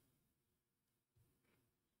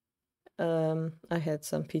I had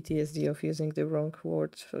some PTSD of using the wrong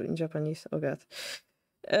word in Japanese. Oh god.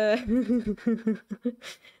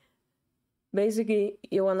 Basically,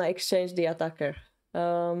 you want to exchange the attacker.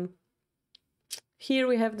 Here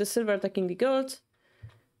we have the silver attacking the gold.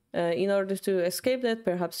 In order to escape that,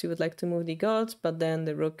 perhaps you would like to move the gold, but then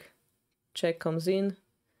the rook check comes in.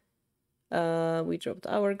 We dropped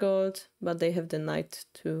our gold, but they have the knight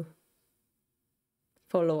to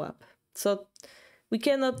follow up. So we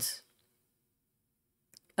cannot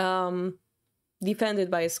defend it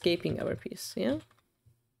by escaping our piece, yeah?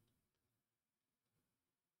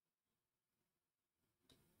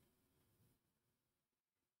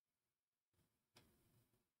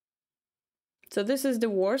 So this is the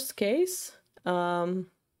worst case. Worst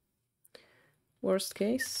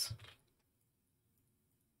case.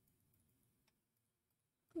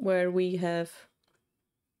 Where we have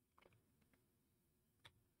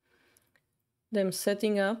them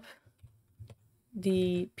setting up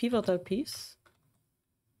the pivotal piece.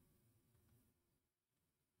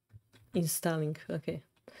 Installing, okay.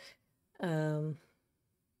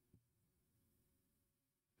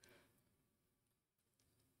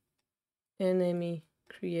 Enemy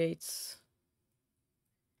creates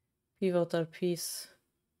pivotal piece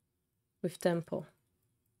with tempo.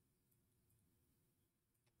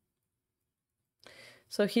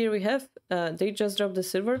 So here we have, they just drop the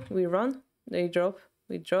silver, we run, they drop,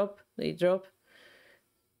 we drop, they drop.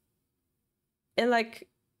 And like,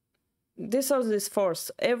 this is this force.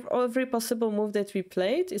 Every possible move that we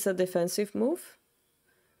played is a defensive move.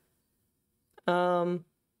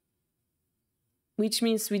 Which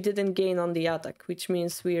means we didn't gain on the attack, which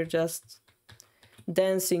means we're just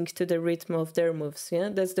dancing to the rhythm of their moves, yeah?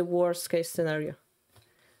 That's the worst case scenario.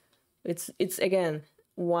 It's again,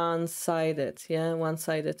 one-sided, yeah?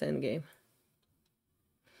 One-sided endgame.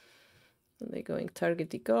 And they're going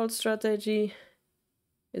target the gold strategy.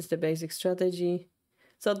 It's the basic strategy.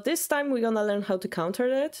 So this time we're gonna learn how to counter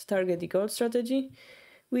that, target the gold strategy.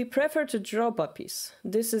 We prefer to drop a piece.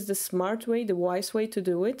 This is the smart way, the wise way to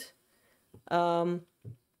do it. They're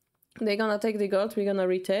gonna take the gold, we're gonna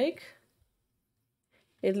retake.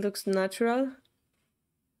 It looks natural.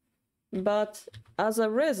 But as a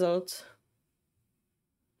result,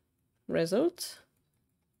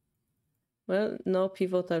 well, no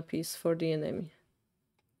pivotal piece for the enemy.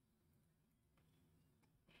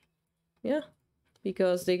 Yeah,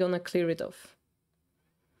 because they're gonna clear it off.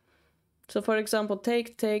 So for example,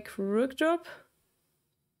 take rook drop.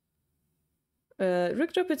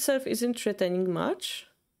 Rook drop itself isn't threatening much.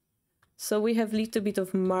 So we have a little bit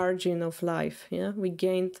of margin of life, yeah? We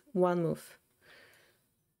gained one move.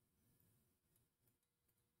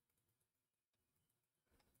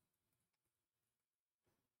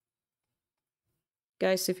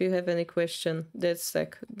 Guys, if you have any question, that's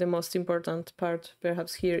like the most important part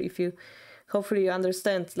perhaps here. If you, hopefully you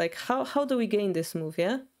understand, like how do we gain this move,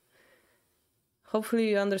 yeah? Hopefully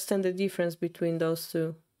you understand the difference between those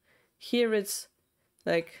two. Here it's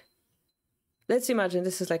like, let's imagine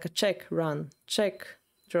this is like a check run, check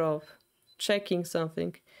drop, checking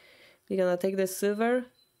something. We're gonna take the silver,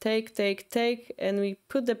 take, and we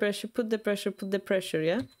put the pressure,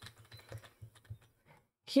 yeah?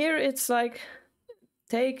 Here it's like,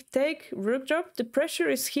 take, rook drop, the pressure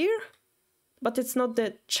is here, but it's not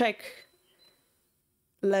the check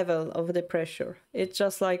level of the pressure. It's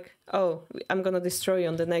just like, oh, I'm gonna destroy you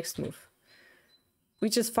on the next move.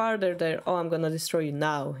 Which is farther there, oh, I'm gonna destroy you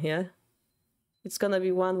now, yeah? It's gonna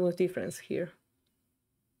be one move difference here.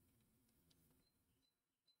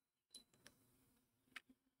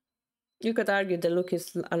 You could argue the look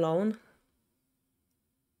is alone.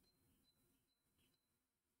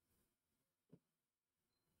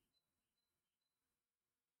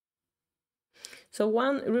 So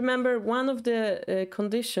remember, one of the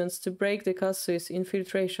conditions to break the castle is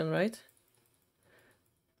infiltration, right?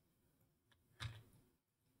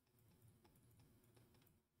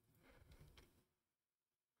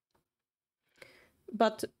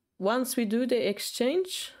 But once we do the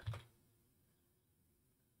exchange,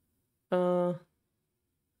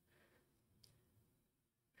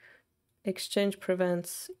 exchange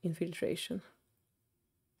prevents infiltration.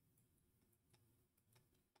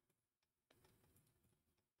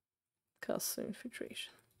 Castle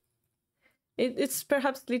infiltration. It's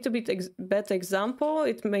perhaps a little bit better example.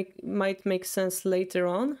 It might make sense later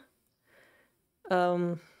on.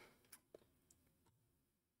 A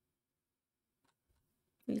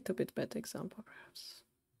little bit better example, perhaps.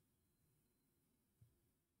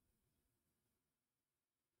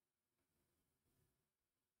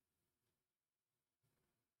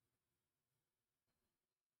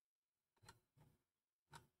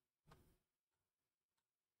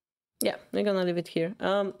 Yeah, we're gonna leave it here.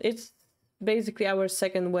 It's basically our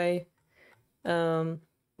second way to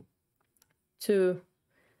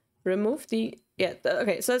remove the... Yeah,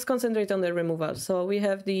 okay, so let's concentrate on the removal. So we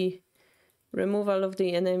have the removal of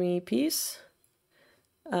the enemy piece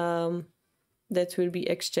that will be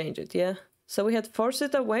exchanged, yeah? So we had forced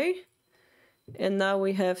it away, and now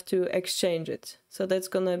we have to exchange it. So that's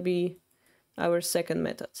gonna be our second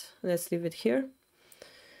method. Let's leave it here.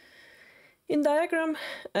 In diagram,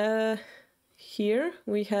 here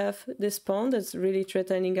we have this pawn that's really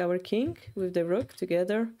threatening our king with the rook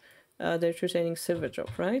together. They're threatening silver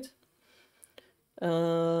drop, right?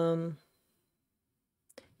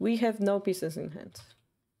 We have no pieces in hand.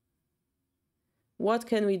 What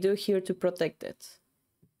can we do here to protect it?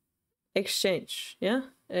 Exchange, yeah?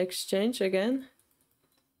 Exchange again.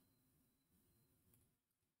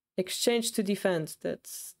 Exchange to defend.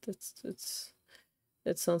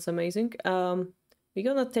 That sounds amazing. We're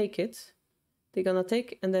gonna take it. They're gonna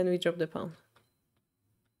take, and then we drop the pawn.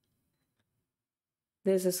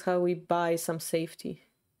 This is how we buy some safety.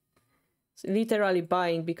 It's literally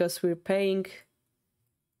buying, because we're paying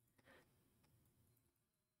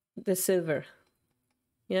the silver.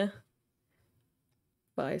 Yeah?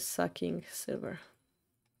 By sucking silver.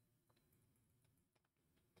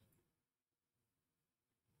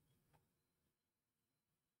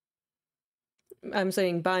 I'm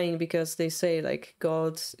saying buying because they say like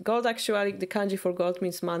gold actually, the kanji for gold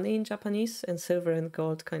means money in Japanese, and silver and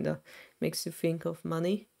gold kind of makes you think of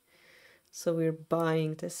money. So we're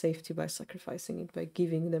buying the safety by sacrificing it, by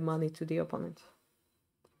giving the money to the opponent.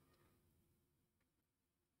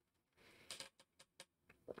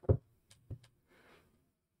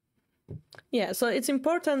 Yeah, so it's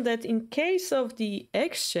important that in case of the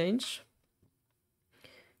exchange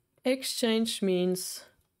means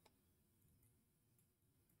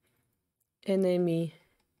enemy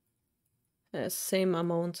has same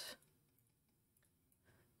amount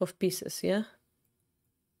of pieces, yeah?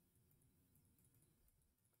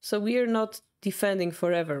 So we are not defending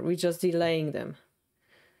forever, we're just delaying them.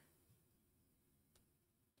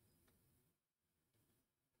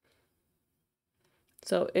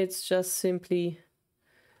 So it's just simply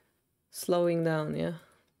slowing down, yeah?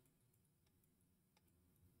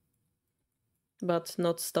 But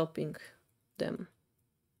not stopping them.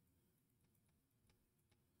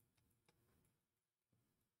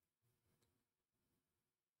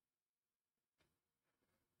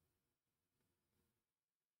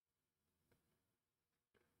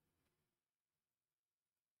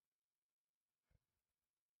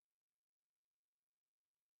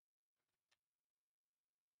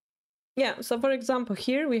 Yeah, so for example,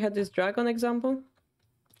 here we had this dragon example.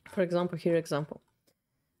 For example, here example.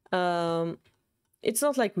 It's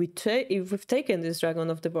not like if we've taken this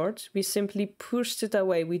dragon off the board, we simply pushed it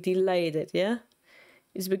away, we delayed it, yeah?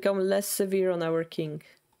 It's become less severe on our king.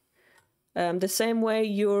 The same way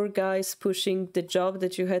your guys pushing the job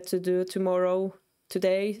that you had to do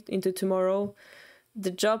today into tomorrow,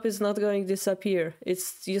 the job is not going to disappear.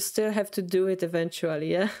 You still have to do it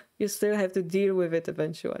eventually, yeah? You still have to deal with it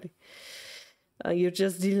eventually. You're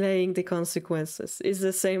just delaying the consequences. It's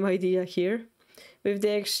the same idea here. With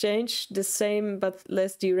the exchange, the same but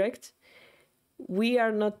less direct. We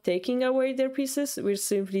are not taking away their pieces, we're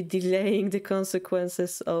simply delaying the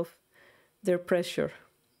consequences of their pressure.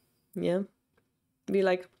 Yeah? Be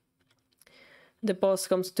like, the boss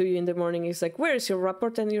comes to you in the morning, he's like, where is your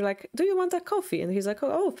report? And you're like, do you want a coffee? And he's like,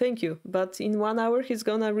 oh, thank you. But in 1 hour, he's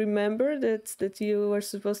gonna remember that you were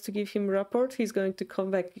supposed to give him a report. He's going to come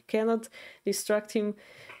back. You cannot distract him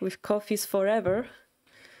with coffees forever.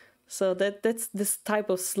 So that's this type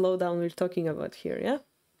of slowdown we're talking about here, yeah?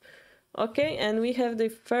 Okay, and we have the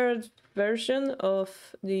third version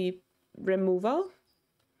of the removal,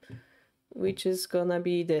 which is gonna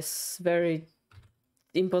be this very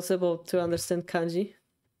impossible to understand kanji.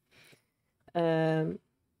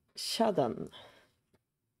 Shadan.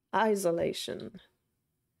 Isolation.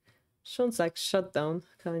 Sounds like shutdown,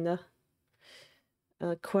 kinda.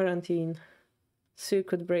 Quarantine.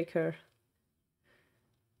 Circuit breaker.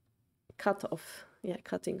 Cut off. Yeah,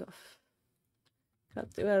 cutting off.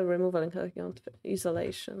 Removal and cutting off.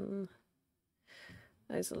 Isolation.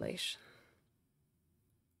 Isolation.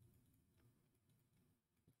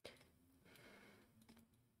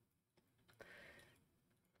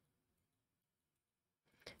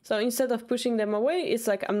 So instead of pushing them away, it's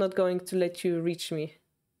like, I'm not going to let you reach me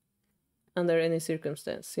under any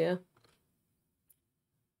circumstance, yeah?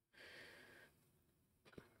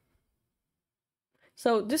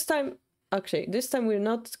 So this time we're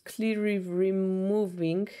not clearly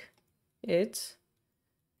removing it.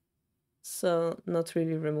 So not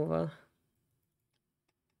really removal.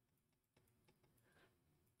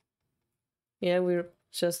 Yeah, we're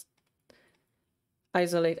just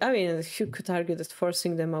isolate. I mean, you could argue that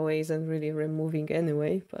forcing them away isn't really removing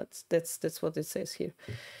anyway, but that's what it says here.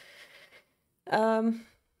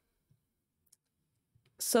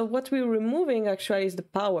 So what we're removing actually is the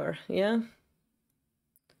power, yeah?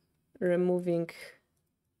 Removing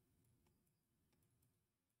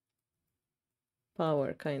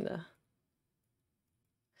power, kinda.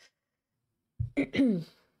 The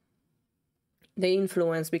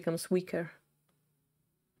influence becomes weaker.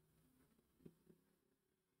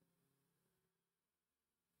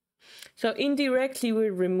 So indirectly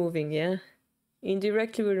we're removing, yeah?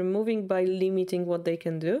 Indirectly we're removing by limiting what they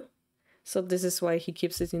can do. So this is why he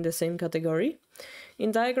keeps it in the same category.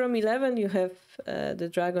 In diagram 11, you have the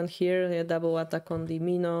dragon here, a double attack on the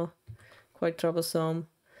Mino, quite troublesome.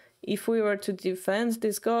 If we were to defend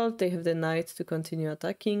this gold, they have the knight to continue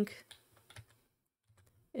attacking.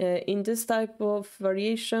 In this type of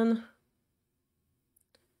variation,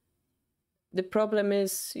 the problem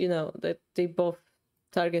is, you know, that they both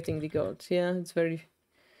targeting the gold. Yeah, it's very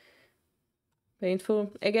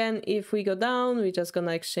painful. Again, if we go down, we're just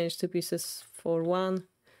gonna exchange 2 pieces for 1.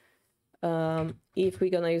 If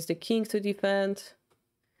we're gonna use the king to defend,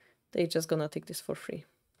 they're just gonna take this for free.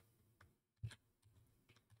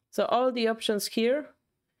 So all the options here,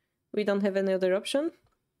 we don't have any other option.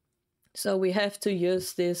 So we have to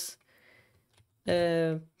use this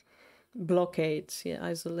blockade, yeah,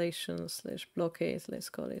 isolation / blockade, let's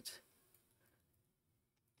call it.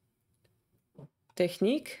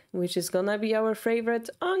 Technique, which is gonna be our favorite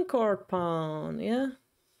anchor pawn, yeah?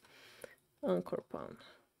 Anchor pawn.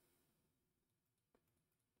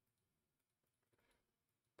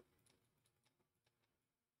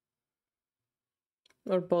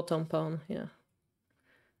 Or bottom pawn, yeah.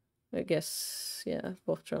 I guess, yeah,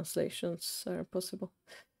 both translations are possible.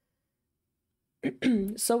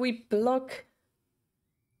 So we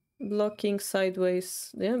blocking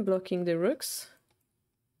sideways, yeah, blocking the rooks.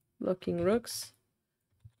 Blocking rooks.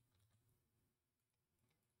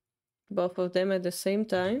 Both of them at the same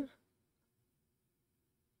time.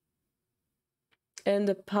 And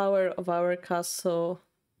the power of our castle,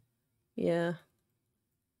 yeah,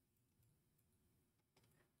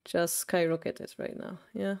 just skyrocketed right now,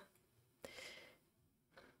 yeah.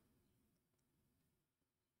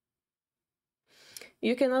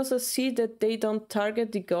 You can also see that they don't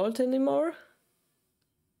target the gold anymore.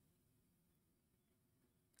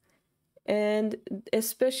 And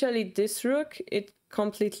especially this rook, it's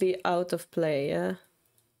completely out of play, yeah.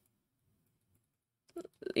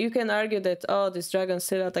 You can argue that, oh, this dragon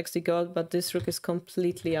still attacks the gold, but this rook is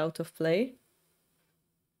completely out of play.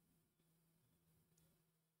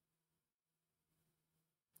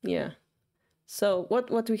 Yeah. So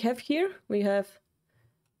what we have here, we have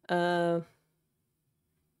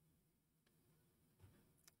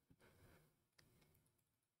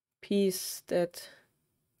piece that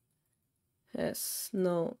has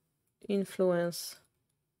no influence,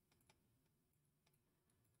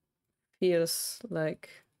 feels like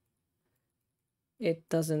it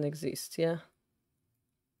doesn't exist, yeah.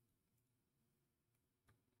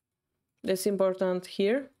 That's important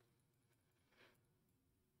here.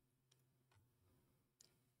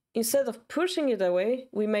 Instead of pushing it away,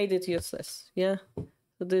 we made it useless, yeah.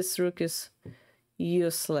 So this rook is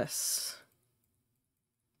useless.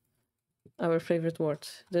 Our favorite word.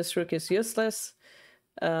 This rook is useless.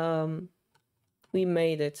 We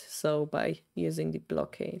made it so by using the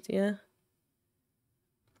blockade, yeah.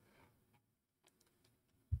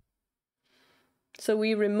 So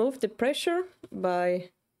we remove the pressure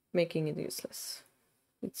by making it useless.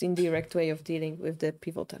 It's indirect way of dealing with the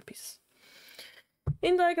pivotal piece.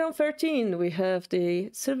 In diagram 13, we have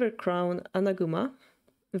the Silver Crown Anaguma,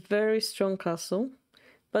 a very strong castle,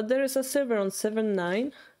 but there is a silver on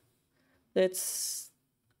 7-9 that's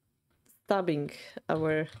stabbing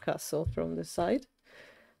our castle from the side.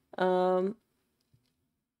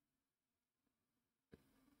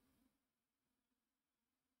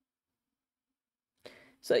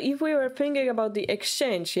 So if we were thinking about the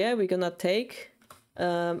exchange, yeah, we're gonna take,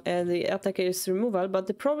 and the attacker is removal, but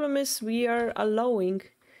the problem is we are allowing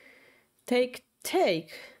take,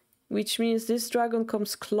 which means this dragon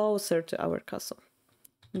comes closer to our castle.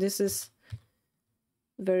 This is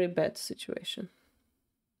very bad situation.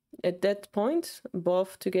 At that point,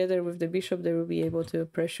 both together with the bishop, they will be able to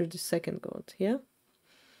pressure the second gold, yeah?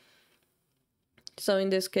 So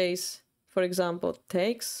in this case, for example,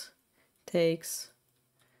 takes,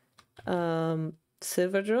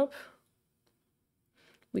 silver drop.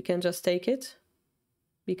 We can just take it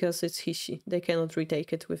because it's Hishi. They cannot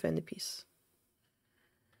retake it with any piece.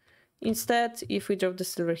 Instead, if we drop the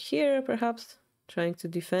silver here, perhaps, trying to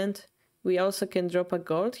defend, we also can drop a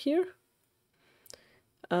gold here.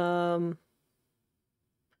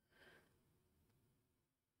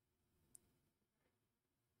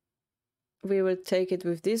 We will take it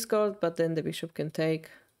with this gold, but then the bishop can take.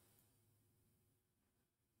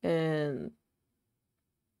 And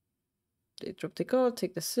they drop the gold,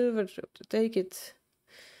 take the silver, take it,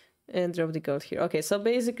 and drop the gold here. Okay, so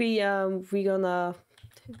basically, we're gonna...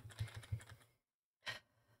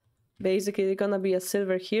 Basically, it's gonna be a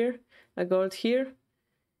silver here, a gold here,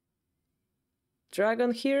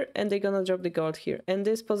 dragon here, and they're gonna drop the gold here. And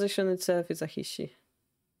this position itself is a Hishi.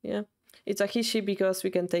 Yeah, it's a Hishi because we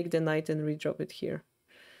can take the knight and redrop it here.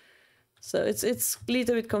 So it's a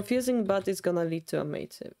little bit confusing, but it's gonna lead to a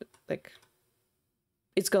mate. Like,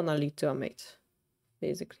 it's gonna lead to a mate,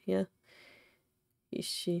 basically, yeah.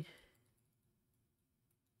 Hishi.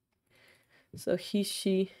 So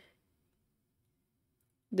Hishi.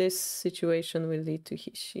 This situation will lead to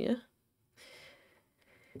Hishi, yeah?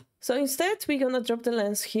 So instead, we're gonna drop the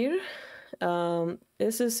lance here.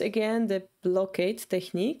 This is again the blockade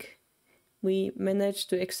technique. We managed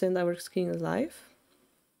to extend our king alive.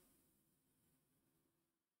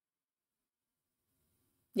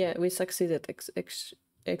 Yeah, we succeeded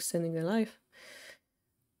extending the life.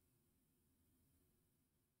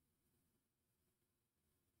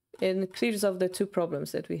 And clears off the two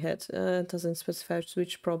problems that we had. It doesn't specify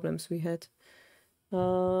which problems we had.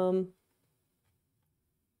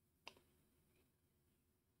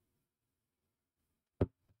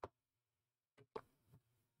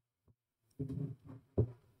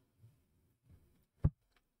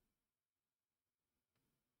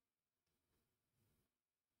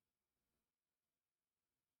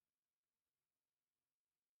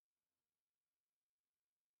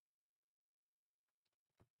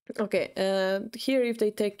 Okay, here if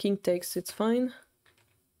they take king takes, it's fine.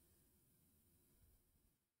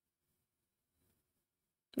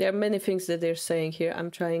 There are many things that they're saying here.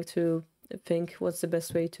 I'm trying to think what's the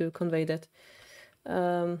best way to convey that.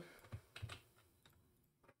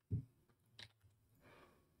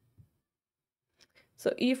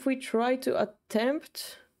 So if we try to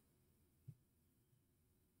attempt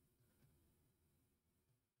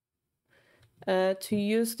to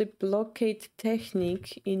use the blockade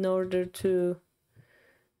technique in order to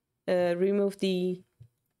remove the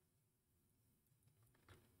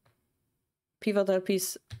pivotal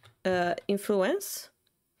piece influence,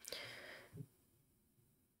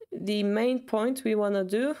 the main point we want to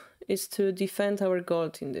do is to defend our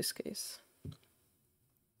gold in this case.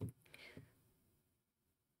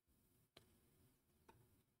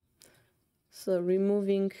 So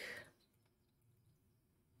removing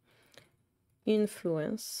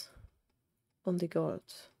influence on the gold.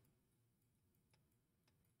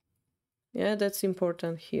 Yeah, that's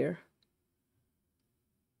important here.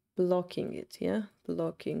 Blocking it, yeah?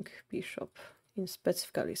 Blocking bishop, in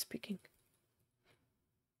specifically speaking.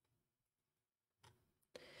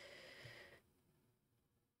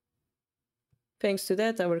 Thanks to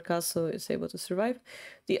that, our castle is able to survive.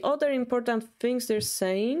 The other important things they're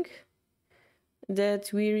saying that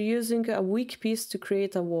we're using a weak piece to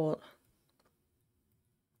create a wall.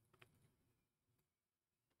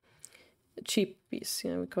 A cheap piece,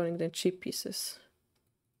 yeah, we're calling them cheap pieces.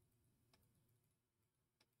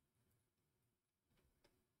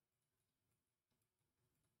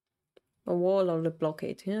 A wall or a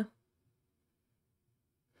blockade, yeah.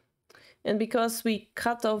 And because we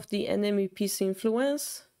cut off the enemy piece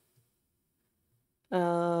influence,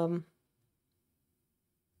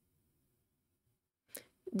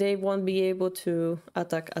 they won't be able to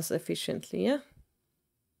attack as efficiently, yeah?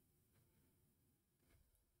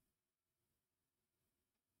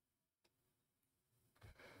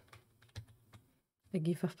 I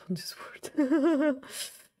give up on this word.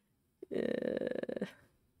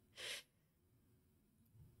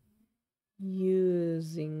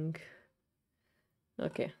 Using.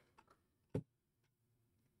 Okay.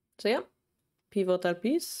 So yeah, pivotal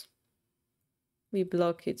piece. We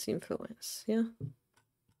block its influence, yeah?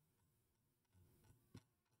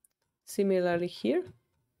 Similarly here,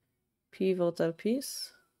 pivotal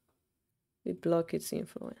piece. We block its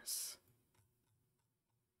influence.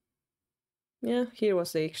 Yeah, here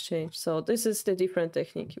was the exchange. So this is the different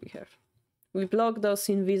technique we have. We block those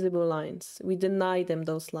invisible lines. We deny them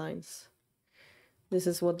those lines. This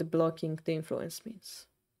is what the blocking the influence means.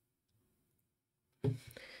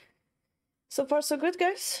 So far so good,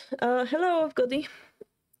 guys. Hello, Goody.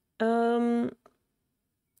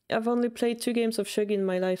 I've only played 2 games of Shogi in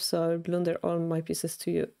my life, so I'll blunder all my pieces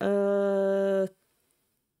to you.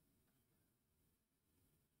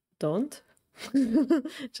 Don't.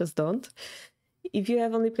 Just don't. If you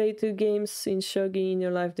have only played 2 games in Shogi in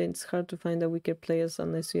your life, then it's hard to find a weaker players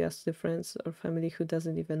unless you ask the friends or family who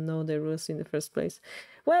doesn't even know the rules in the first place.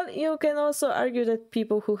 Well, you can also argue that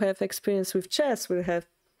people who have experience with chess will have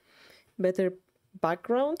better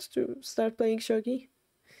background to start playing Shogi.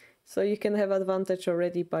 So you can have advantage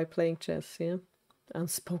already by playing chess, yeah?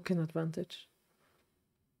 Unspoken advantage.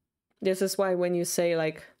 This is why when you say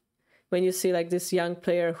like, when you see like this young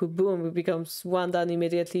player who boom becomes 1-dan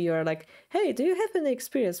immediately, you're like, hey, do you have any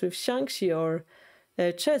experience with Shangxi or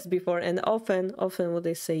chess before? And often what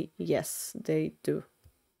they say, yes, they do.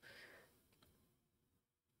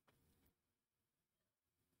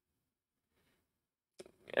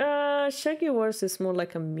 Shogi Wars is more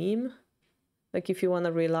like a meme. Like if you want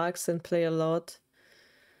to relax and play a lot,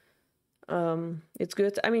 it's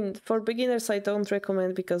good. I mean, for beginners, I don't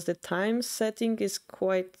recommend because the time setting is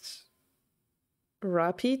quite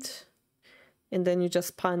rapid and then you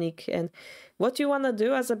just panic. And what you want to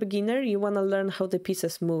do as a beginner, you want to learn how the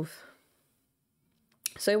pieces move.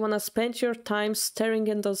 So you want to spend your time staring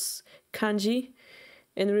at those kanji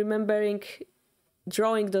and remembering,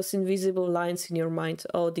 drawing those invisible lines in your mind.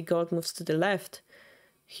 Oh, the gold moves to the left.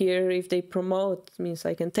 Here, if they promote, means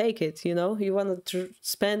I can take it, you know? You want to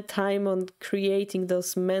spend time on creating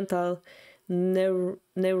those mental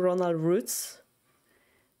neuronal roots.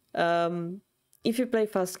 If you play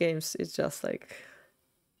fast games, it's just like...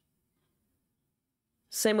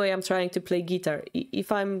 Same way I'm trying to play guitar. If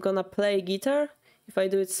I'm gonna play guitar, if I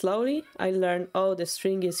do it slowly, I learn, oh, the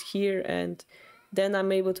string is here, and then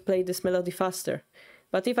I'm able to play this melody faster.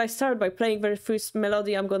 But if I start by playing very first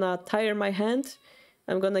melody, I'm gonna tire my hand,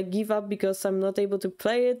 I'm gonna give up because I'm not able to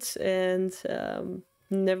play it, and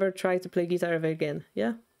never try to play guitar ever again,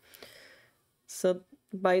 yeah? So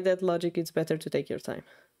by that logic, it's better to take your time.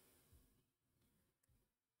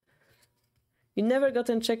 You never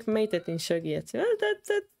gotten checkmated in Shogi yet. Well,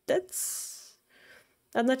 that's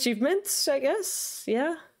an achievement, I guess,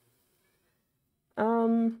 yeah?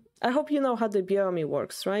 I hope you know how the Byoami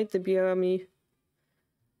works, right? The Byoami...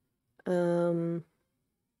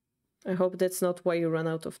 I hope that's not why you run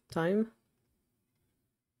out of time.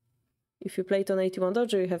 If you play it on 81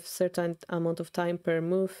 dojo, you have certain amount of time per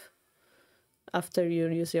move after you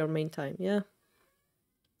use your main time, yeah?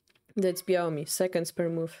 That's Biaomi, seconds per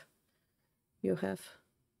move you have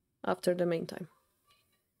after the main time.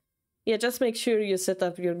 Yeah, just make sure you set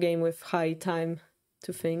up your game with high time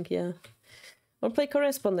to think, yeah. Or play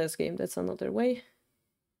correspondence game, that's another way.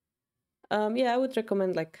 Yeah, I would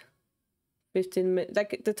recommend like 15 minutes.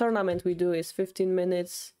 Like the tournament we do is 15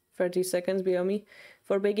 minutes, 30 seconds Biaomi.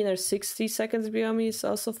 For beginners, 60 seconds Biaomi is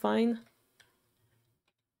also fine.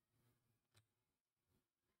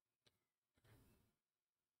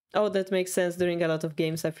 Oh, that makes sense. During a lot of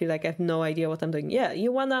games, I feel like I have no idea what I'm doing. Yeah,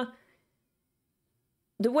 you wanna...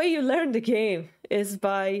 The way you learn the game is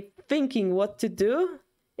by thinking what to do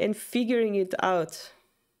and figuring it out.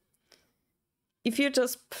 If you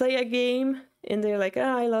just play a game and they're like,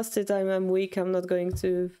 I lost it, I'm weak, I'm not going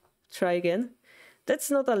to try again.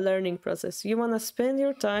 That's not a learning process. You wanna spend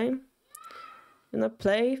your time,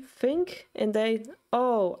 play, think, and then,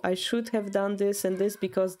 oh, I should have done this and this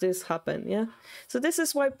because this happened, yeah? So this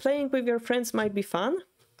is why playing with your friends might be fun,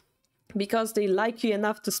 because they like you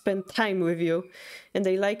enough to spend time with you, and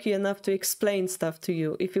they like you enough to explain stuff to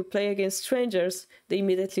you. If you play against strangers, they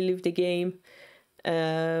immediately leave the game,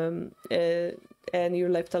 and you're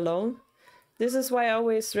left alone. This is why I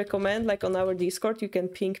always recommend, like on our Discord, you can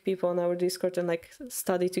ping people on our Discord and like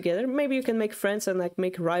study together. Maybe you can make friends and like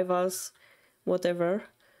make rivals, whatever.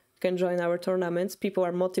 You can join our tournaments. People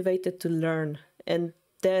are motivated to learn, and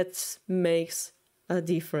that makes a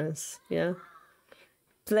difference, yeah?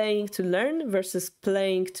 Playing to learn versus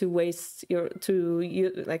playing to waste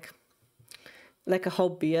like a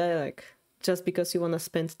hobby, yeah? Like just because you want to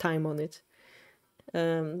spend time on it.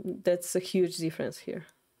 That's a huge difference here.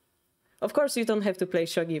 Of course, you don't have to play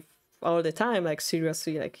shogi all the time, like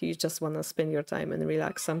seriously, like you just want to spend your time and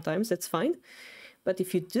relax sometimes, that's fine. But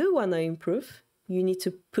if you do want to improve, you need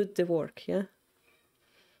to put the work, yeah?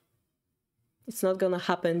 It's not gonna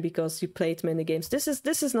happen because you played many games. This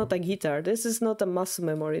is not a guitar, this is not a muscle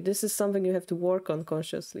memory, this is something you have to work on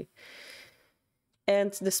consciously.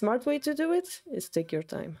 And the smart way to do it is take your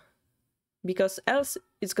time. Because else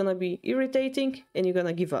it's gonna be irritating and you're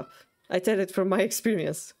gonna give up. I tell it from my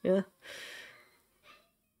experience, yeah?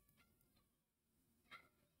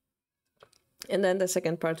 And then the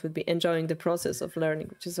second part would be enjoying the process of learning,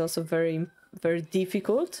 which is also very, very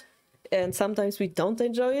difficult. And sometimes we don't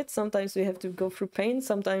enjoy it. Sometimes we have to go through pain.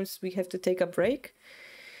 Sometimes we have to take a break.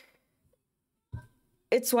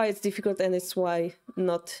 It's why it's difficult, and it's why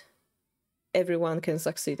not everyone can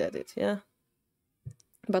succeed at it, yeah?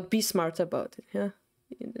 But be smart about it, yeah?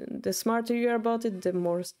 The smarter you are about it, the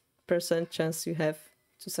more % chance you have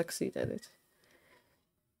to succeed at it.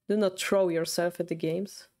 Do not throw yourself at the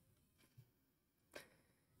games.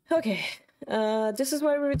 Okay, this is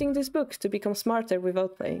why we're reading this book, to become smarter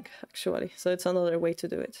without playing, actually. So it's another way to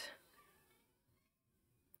do it.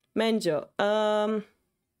 Menjo.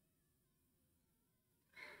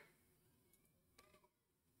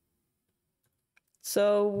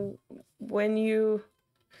 So when you...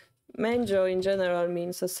 Menjo in general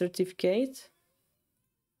means a certificate,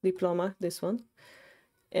 diploma, this one.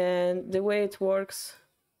 And the way it works...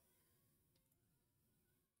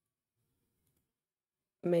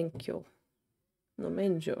 Menkyo. No,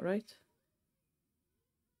 Menjo, right?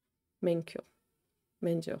 Menkyo.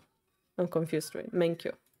 Menjo. I'm confused, right?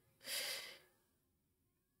 Menkyo.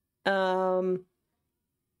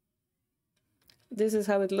 This is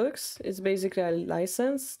how it looks. It's basically a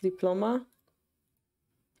license, diploma.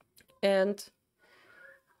 And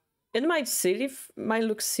it might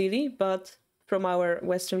look silly, but from our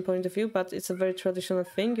Western point of view, but it's a very traditional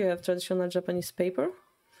thing. You have traditional Japanese paper.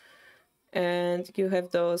 And you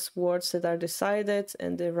have those words that are decided,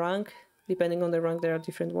 and the rank, depending on the rank, there are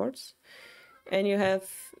different words. And you have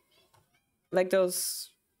like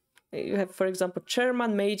those, you have, for example,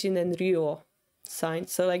 chairman, meijin, and ryo signed.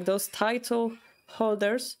 So like those title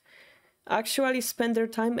holders actually spend their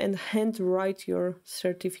time and handwrite your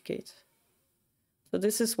certificate. So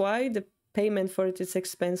this is why the payment for it is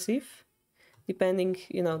expensive. Depending,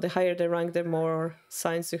 the higher the rank, the more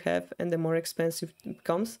signs you have, and the more expensive it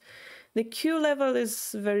becomes. The Q level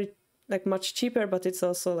is very, much cheaper, but it's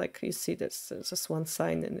also you see there's just one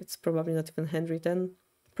sign, and it's probably not even handwritten.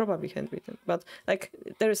 Probably handwritten, but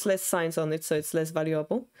there's less signs on it, so it's less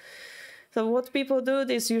valuable. So what people do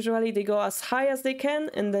is usually they go as high as they can,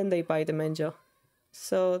 and then they buy the menjo.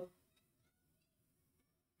 So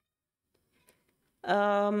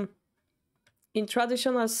in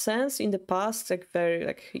traditional sense, in the past,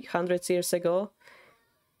 very hundreds of years ago,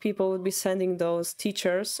 people would be sending those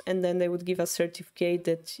teachers, and then they would give a certificate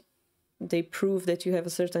that they prove that you have a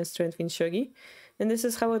certain strength in shogi. And this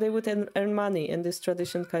is how they would earn money, and this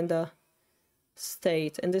tradition kind of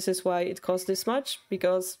stayed. And this is why it costs this much,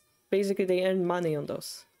 because basically they earn money on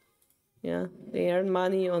those. Yeah, they earn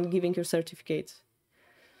money on giving your certificate.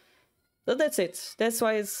 So that's it. That's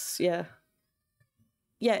why it's, yeah,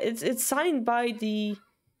 it's signed by the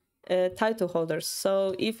title holders.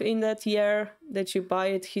 So if in that year that you buy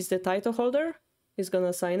it, he's the title holder, he's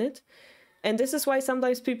gonna sign it. And this is why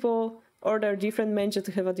sometimes people order different manga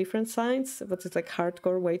to have a different signs, but it's like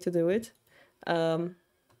hardcore way to do it.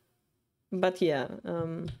 But yeah,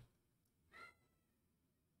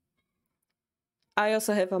 I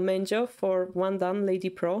also have a manga for One Dan Lady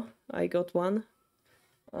Pro. I got one.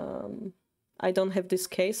 I don't have this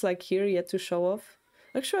case like here yet to show off.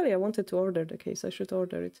 Actually, I wanted to order the case. I should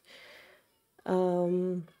order it.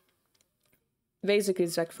 Basically,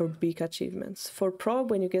 it's like for big achievements. For Pro,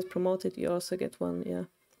 when you get promoted, you also get one, yeah.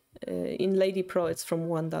 In Lady Pro, it's from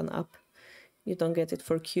 1 dan up. You don't get it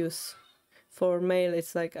for queues. For male,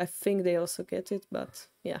 it's like, I think they also get it, but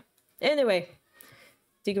yeah. Anyway,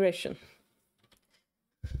 digression.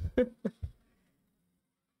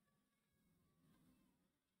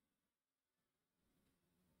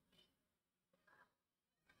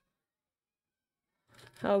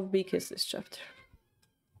 How big is this chapter?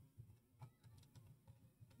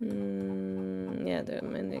 Yeah, there are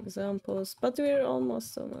many examples, but we're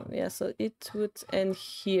almost on. Yeah, so it would end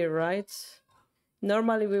here, right?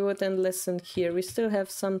 Normally we would end lesson here. We still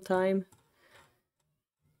have some time,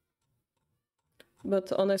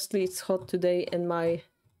 but honestly, it's hot today, and my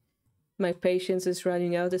patience is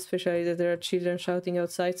running out, especially that there are children shouting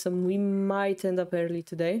outside. So we might end up early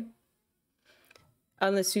today,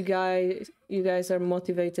 unless you guys are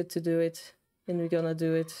motivated to do it, and we're gonna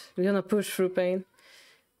do it. We're gonna push through pain.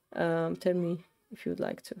 Tell me if you'd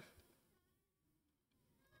like to.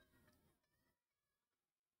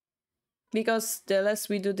 Because the less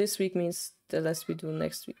we do this week means the less we do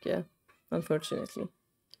next week, yeah. Unfortunately.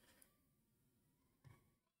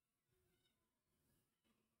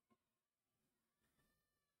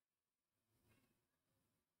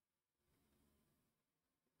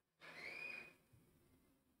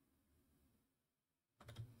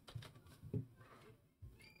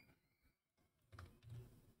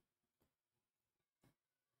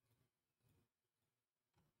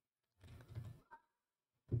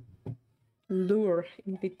 Lure,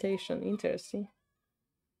 invitation, interesting.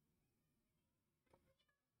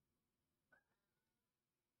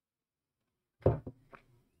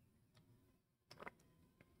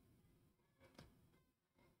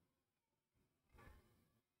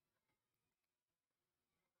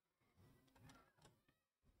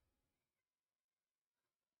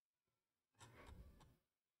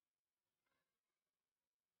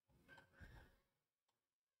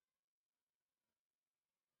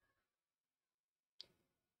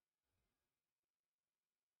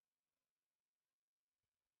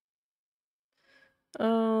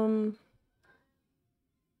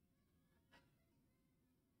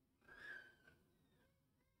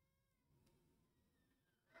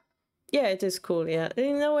 Yeah, it is cool, yeah.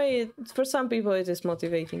 In a way, for some people it is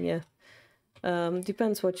motivating, yeah.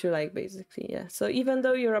 Depends what you like, basically, yeah. So even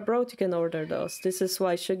though you're abroad, you can order those. This is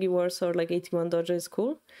why Shogi Wars or like 81 Dojo is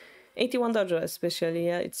cool. 81 Dojo especially,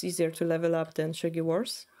 yeah, it's easier to level up than Shogi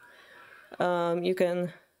Wars. You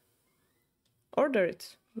can order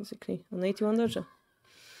it, basically, on 81 Dojo.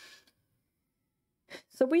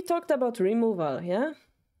 So we talked about removal, yeah?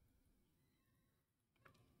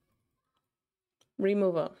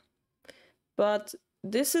 Removal. But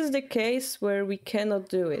this is the case where we cannot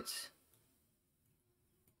do it.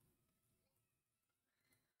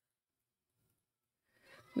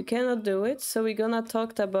 We cannot do it, so we're gonna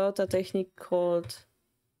talk about a technique called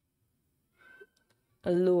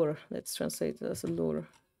a lure. Let's translate it as a lure,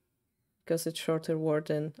 because it's shorter word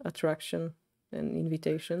than attraction and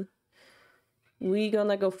invitation. We're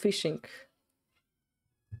gonna go fishing.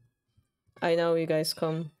 I know you guys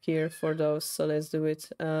come here for those, so let's do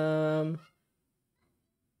it.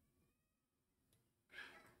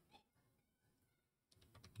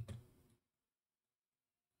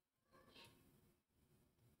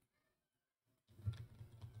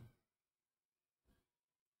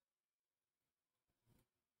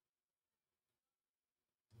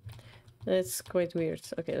 It's quite weird.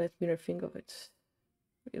 Okay, let me think of it.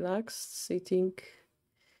 Relaxed, sitting,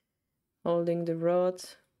 holding the rod,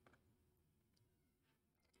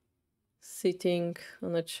 sitting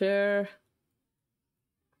on a chair.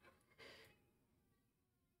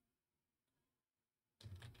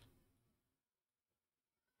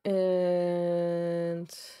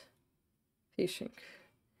 And fishing.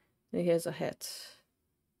 He has a hat.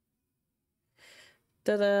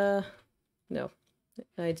 Ta-da! No,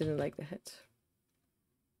 I didn't like the hat.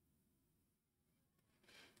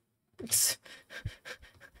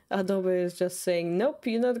 Adobe is just saying, nope,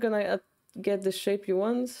 you're not gonna get the shape you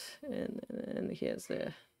want. And he has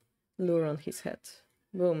a lure on his head.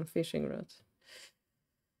 Boom, fishing rod.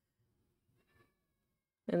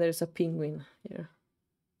 And there's a penguin here.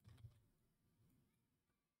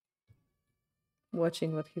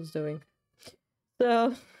 Watching what he's doing.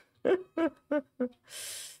 So...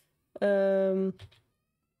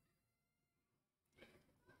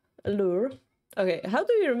 lure. Okay, how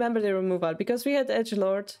do you remember the removal? Because we had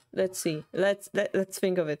edgelord. Let's see. Let's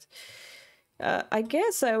think of it. I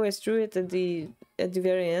guess I always drew it at the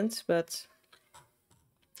very end, but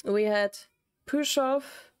we had push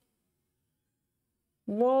off,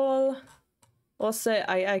 wall. Also,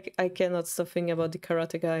 I cannot stop thinking about the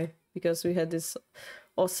karate guy because we had this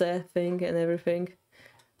ose thing and everything.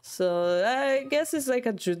 So I guess it's like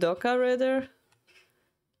a judoka rather.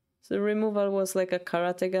 So the removal was like a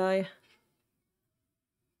karate guy.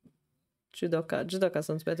 Judoka. Judoka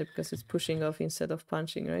sounds better because it's pushing off instead of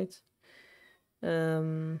punching, right?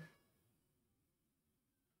 How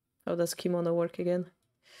does kimono work again?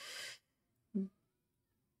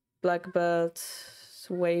 Black belt,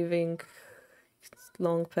 waving,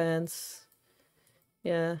 long pants.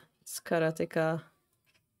 Yeah, it's karateka.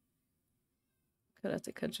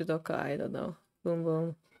 Karateka, judoka, I don't know. Boom,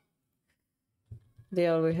 boom. They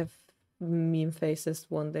always have meme faces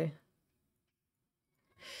one day.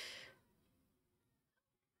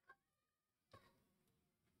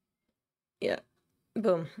 Yeah,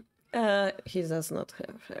 boom. He does not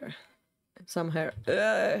have hair. Some hair.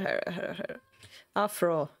 Hair.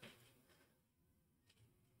 Afro.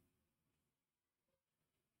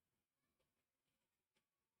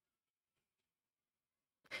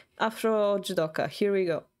 Afro judoka. Here we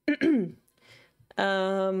go.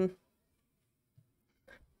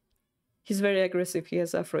 He's very aggressive. He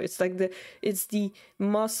has afro. It's like it's the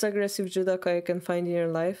most aggressive judoka you can find in your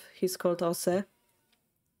life. He's called Ose.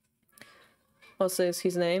 Ose is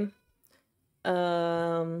his name.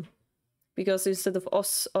 Because instead of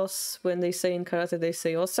os, when they say in karate, they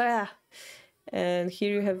say Ose. And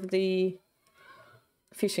here you have the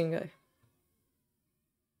fishing guy.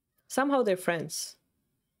 Somehow they're friends.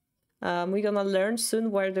 We're gonna learn soon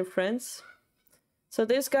why they're friends. So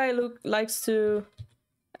this guy likes to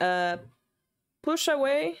push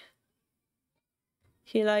away.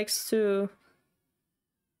 He likes to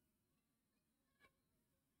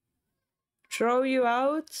throw you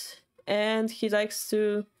out, and he likes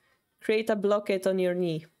to create a blockade on your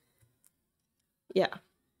knee. Yeah.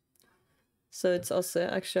 So it's also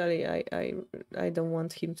actually I don't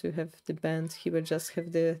want him to have the band. He will just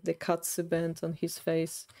have the katsu band on his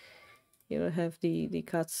face. He will have the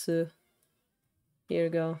katsu. Here you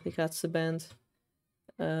go, the katsu band.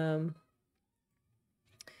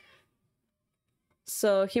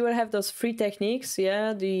 So he will have those three techniques,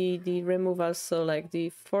 yeah, the removals, so like the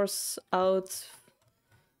force out,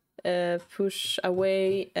 push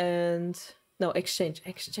away, and no, exchange.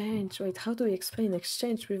 Wait, how do we explain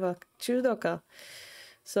exchange with a judoka?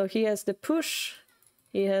 So he has the push,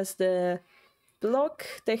 he has the block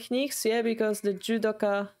techniques, yeah, because the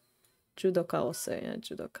judoka also, yeah,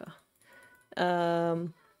 judoka.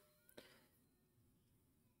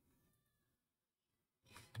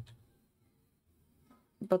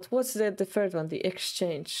 But what's the third one? The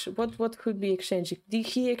exchange. What could be exchanging? Did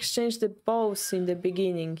he exchange the bows in the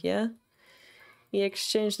beginning? Yeah, he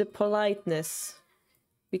exchanged the politeness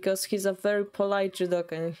because he's a very polite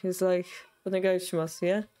judoka, and he's like onegaishimasu,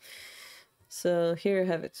 yeah. So here you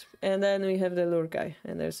have it, and then we have the lure guy,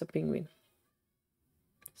 and there's a penguin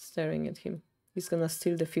staring at him. He's gonna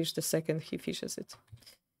steal the fish the second he fishes it.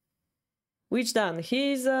 Which Dan?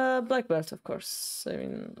 He's a black belt, of course. I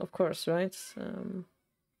mean, of course, right?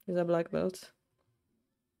 He's a black belt.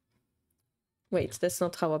 Wait, that's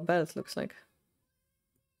not how a belt looks like.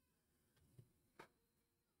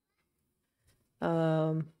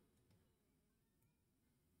 Was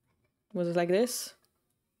it like this?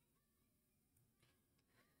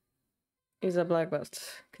 He's a black belt,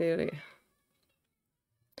 clearly.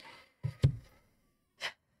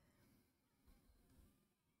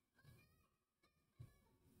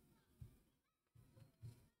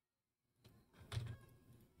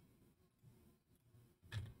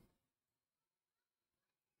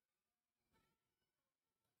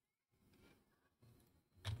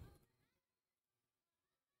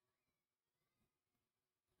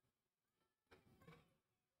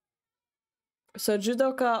 So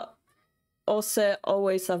judoka ose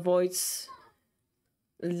always avoids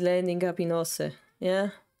landing up in ose.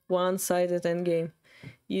 Yeah, one-sided endgame.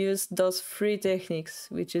 Use those three techniques,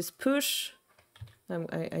 which is push.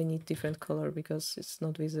 I need different color because it's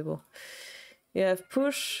not visible. You have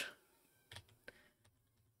push.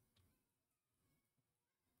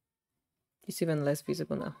 It's even less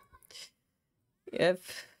visible now. Yep,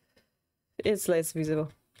 it's less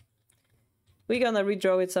visible. We're gonna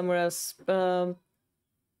redraw it somewhere else.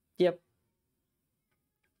 Yep.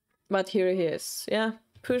 But here he is. Yeah,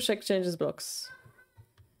 push exchanges blocks.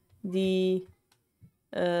 He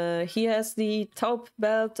has the top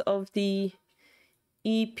belt of the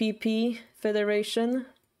EPP Federation,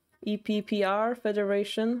 EPPR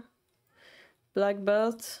Federation, black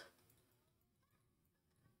belt.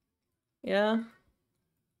 Yeah.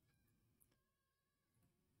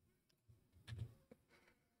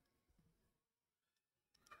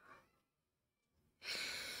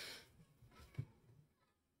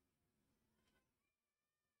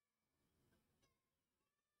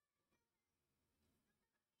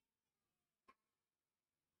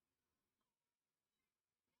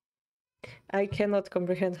 I cannot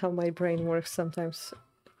comprehend how my brain works sometimes.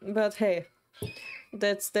 But hey,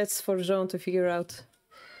 that's for Jean to figure out.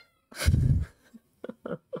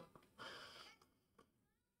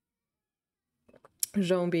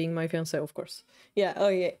 Jean being my fiance, of course. Yeah,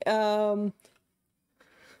 okay.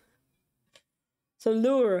 So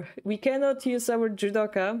lure. We cannot use our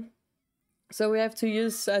judoka. So we have to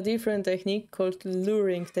use a different technique called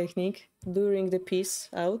luring technique. Luring the piece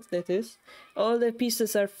out, that is. All the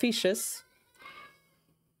pieces are fishes.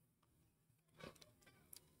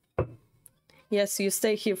 Yes, you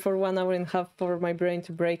stay here for 1 hour and a half for my brain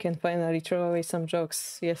to break and finally throw away some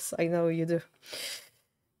jokes. Yes, I know you do.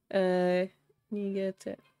 You get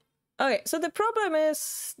it. Okay, so the problem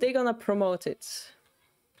is they're gonna promote it.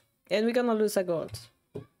 And we're gonna lose a gold.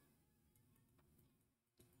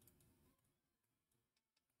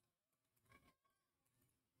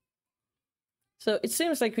 So it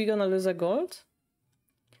seems like we're gonna lose a gold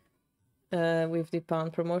with the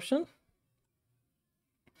pound promotion.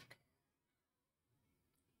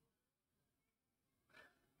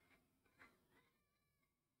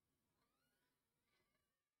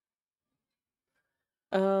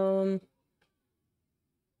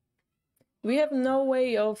 We have no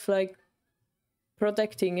way of like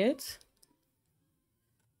protecting it.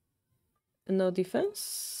 No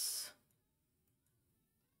defense.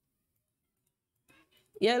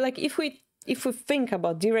 Yeah, like if we think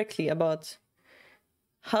about directly about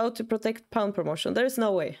how to protect pound promotion, there's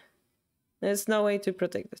no way. There's no way to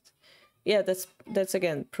protect it. Yeah, that's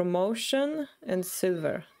again promotion and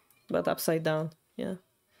silver, but upside down. Yeah,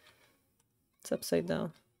 it's upside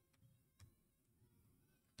down.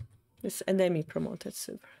 It's enemy promoted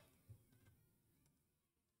silver.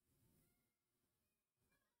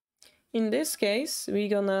 In this case, we're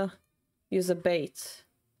gonna use a bait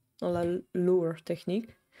or a lure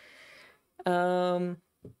technique.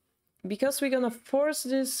 Because we're gonna force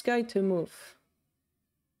this guy to move.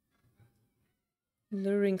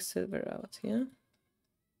 Luring silver out, yeah?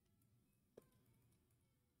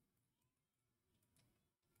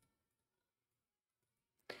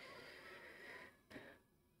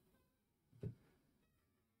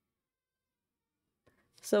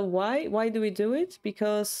 So why do we do it?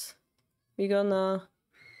 Because we're gonna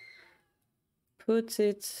put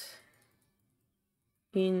it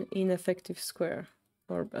in ineffective square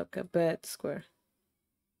or like a bad square.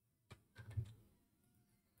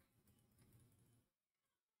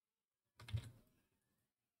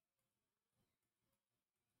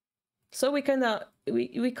 So we kind of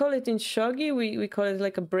we call it in shogi, we call it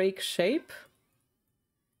like a break shape.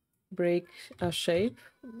 Break a shape.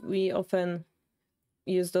 We often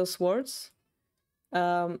use those words.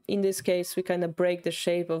 In this case, we kind of break the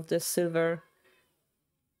shape of the silver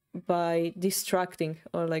by distracting,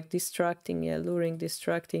 or like distracting, yeah, luring,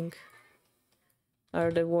 distracting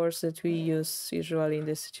are the words that we use usually in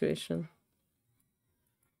this situation.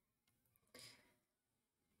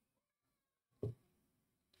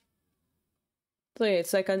 So yeah,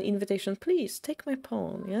 it's like an invitation, please take my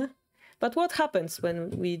pawn, yeah? But what happens when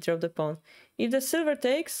we drop the pawn? If the silver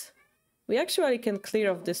takes, we actually can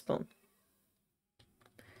clear off this pawn.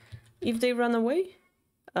 If they run away,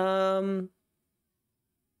 well,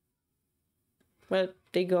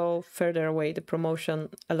 they go further away. The promotion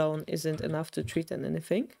alone isn't enough to threaten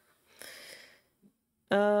anything.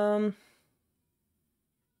 And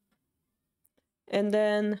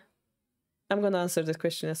then I'm gonna answer this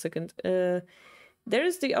question in a second. There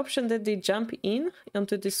is the option that they jump in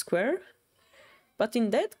onto the square, but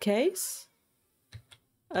in that case,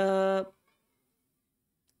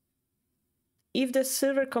 If the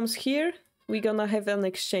silver comes here, we're gonna have an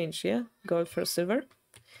exchange, yeah? Gold for silver.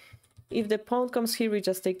 If the pawn comes here, we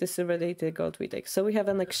just take the silver, they take the gold, we take. So we have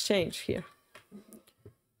an exchange here.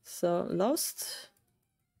 So lost.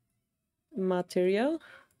 Material.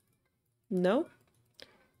 No.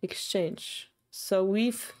 Exchange. So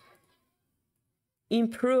we've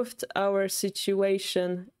improved our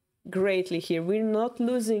situation greatly here. We're not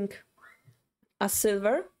losing a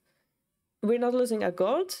silver. We're not losing a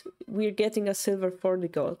gold. We're getting a silver for the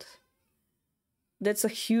gold. That's a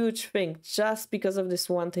huge thing just because of this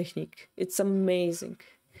one technique. It's amazing.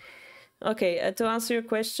 Okay, to answer your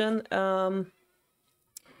question,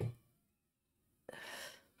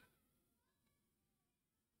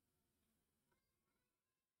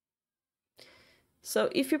 so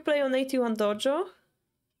if you play on 81 Dojo,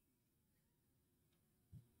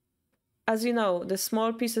 as you know, the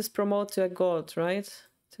small pieces promote to a gold, right?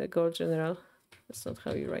 To a gold general. That's not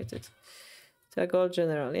how you write it. To a gold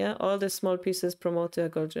general, yeah? All the small pieces promote to a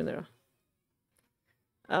gold general.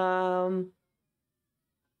 And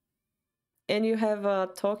you have a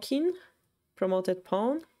token, promoted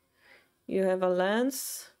pawn. You have a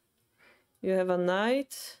lance. You have a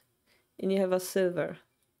knight. And you have a silver.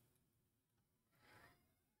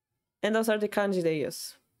 And those are the kanji they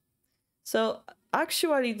use. So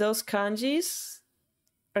actually those kanjis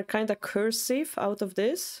are kind of cursive out of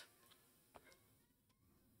this.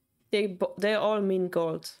 They all mean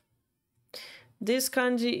gold. This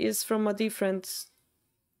kanji is from a different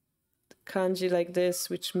kanji like this,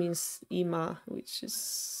 which means ima, which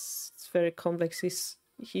is very complex,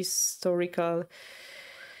 historical.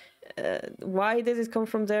 Why did it come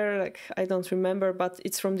from there? Like, I don't remember, but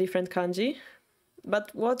it's from different kanji.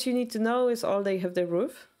 But what you need to know is all they have the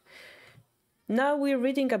roof. Now we're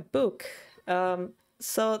reading a book.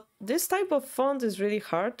 So this type of font is really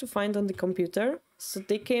hard to find on the computer. So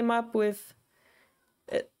they came up with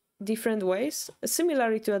different ways,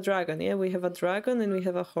 similarly to a dragon. Yeah, we have a dragon and we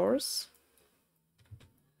have a horse.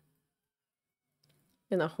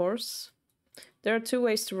 And a horse. There are two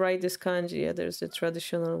ways to write this kanji. Yeah, there's the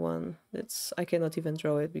traditional one. I cannot even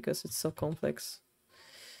draw it because it's so complex.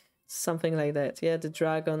 Something like that. Yeah, the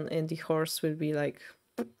dragon and the horse will be like...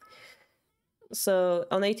 So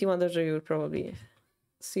on 81 Dojo you will probably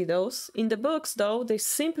see those. In the books though, they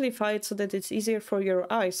simplify it so that it's easier for your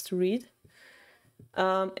eyes to read.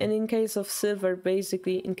 And in case of silver,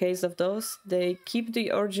 basically in case of those, they keep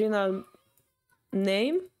the original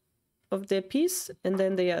name of the piece and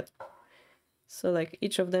then they add. So like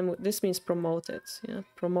each of them, this means promoted, yeah,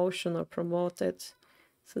 promotion or promoted.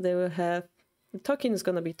 So they will have, the token is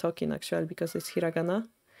gonna be token actually because it's hiragana.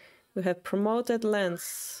 We have promoted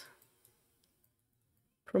lance,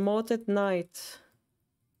 promoted knight,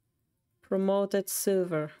 promoted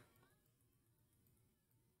silver.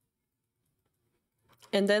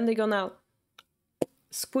 And then they're gonna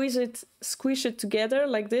squish it together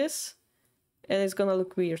like this, and it's gonna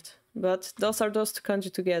look weird. But those are those two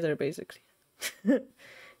kanji together, basically.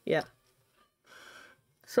 Yeah.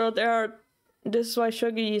 So this is why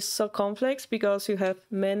shogi is so complex, because you have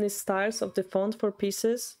many styles of the font for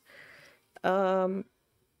pieces.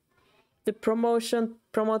 The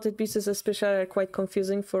promoted pieces especially are quite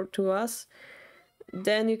confusing to us.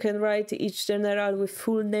 Then you can write each general with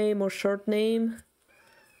full name or short name.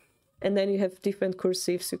 And then you have different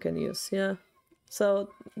cursives you can use, yeah. So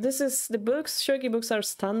this is the books. Shogi books are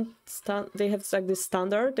they have like this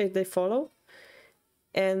standard they follow.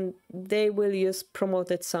 And they will use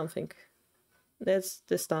promoted something. That's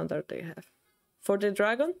the standard they have. For the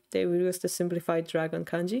dragon, they will use the simplified dragon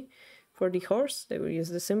kanji. For the horse, they will use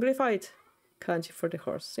the simplified kanji for the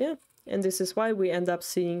horse, yeah. And this is why we end up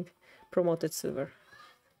seeing promoted silver.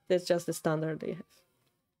 That's just the standard they have.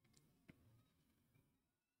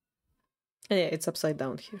 And yeah, it's upside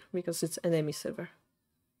down here because it's enemy silver.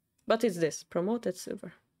 But it's this, promoted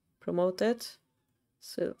silver. Promoted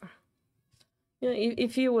silver. Yeah,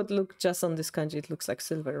 if you would look just on this kanji, it looks like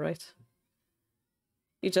silver, right?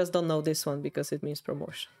 You just don't know this one because it means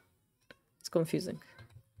promotion. It's confusing.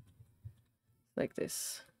 Like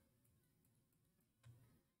this.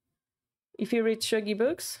 If you read shogi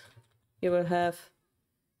books, you will have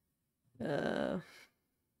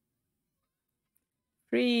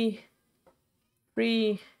free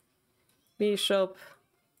bishop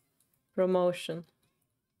promotion.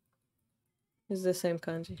 It's the same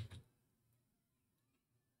kanji.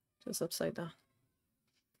 Just upside down.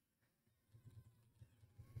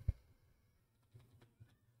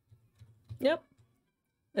 Yep.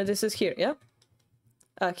 And this is here, yeah?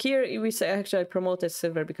 Here we say actually I promoted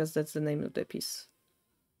silver because that's the name of the piece.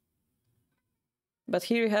 But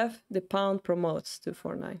here you have the pawn promotes to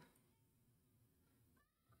 4-9.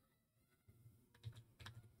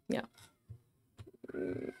 Yeah.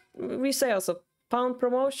 We say also pawn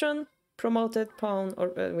promotion, promoted pawn,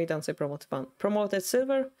 or we don't say promoted pawn, promoted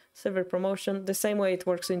silver, silver promotion, the same way it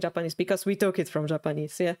works in Japanese, because we took it from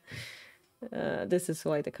Japanese, yeah. This is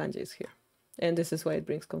why the kanji is here. And this is why it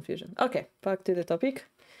brings confusion. Okay, back to the topic.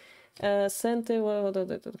 Sente,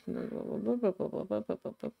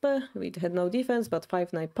 we had no defense, but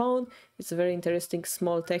 5-9 pawn. It's a very interesting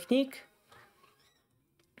small technique.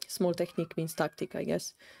 Small technique means tactic, I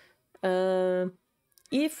guess.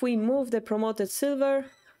 If we move the promoted silver,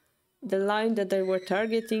 the line that they were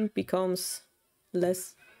targeting becomes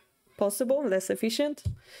less possible, less efficient.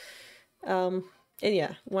 And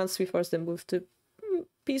yeah, once we force the move to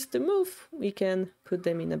piece to move, we can put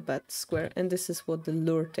them in a bad square. And this is what the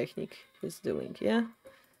lure technique is doing, yeah?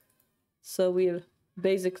 So we're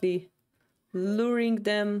basically luring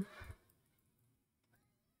them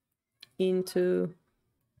into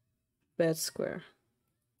bad square.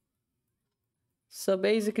 So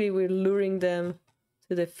basically we're luring them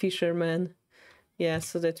to the fisherman, yeah,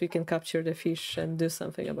 so that we can capture the fish and do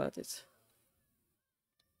something about it.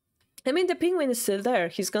 I mean, the penguin is still there.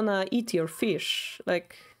 He's gonna eat your fish.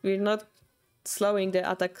 Like, we're not slowing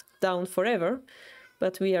the attack down forever,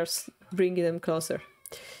 but we are bringing them closer.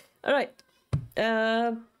 All right.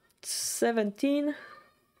 17.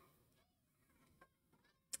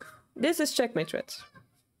 This is checkmate threat.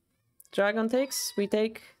 Dragon takes, we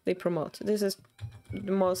take, they promote. This is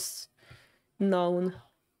the most known,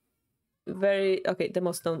 the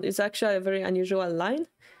most known. It's actually a very unusual line,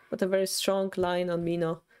 but a very strong line on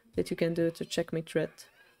Mino that you can do to checkmate threat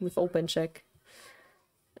with open check.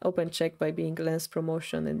 Open check by being lance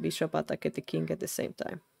promotion and bishop attack at the king at the same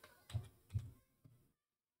time.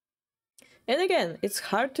 And again, it's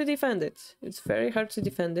hard to defend it. It's very hard to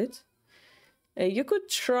defend it. You could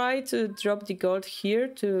try to drop the gold here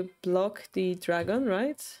to block the dragon,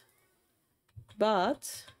 right?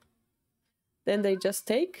 But then they just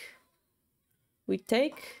take. We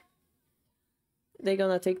take. They're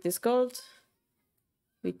gonna take this gold.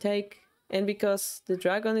 We take. And because the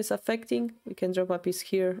dragon is affecting, we can drop a piece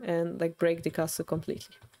here and like break the castle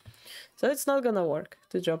completely. So it's not gonna work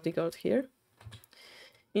to drop the gold here.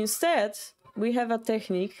 Instead, we have a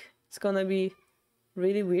technique. It's gonna be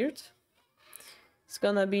really weird. It's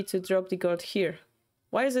gonna be to drop the gold here.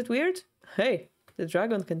 Why is it weird? Hey, the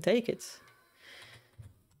dragon can take it.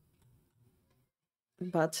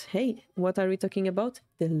 But hey, what are we talking about?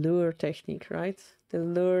 The lure technique, right? The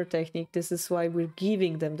lure technique. This is why we're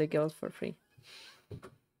giving them the gold for free.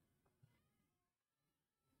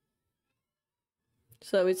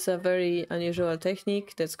 So it's a very unusual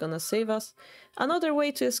technique that's gonna save us. Another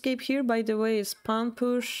way to escape here, by the way, is pawn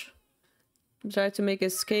push. Try to make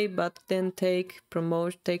escape, but then take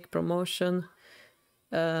promotion.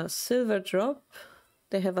 Silver drop.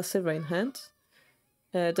 They have a silver in hand.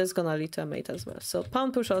 That's gonna lead to a mate as well. So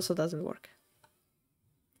pawn push also doesn't work.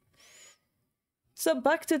 So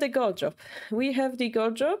back to the gold drop. We have the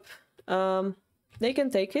gold drop. They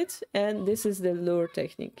can take it, and this is the lure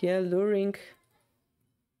technique. Yeah, luring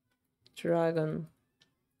dragon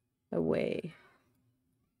away.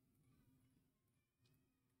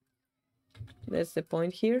 That's the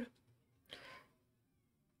point here.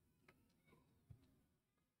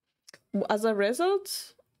 As a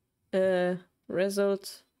result,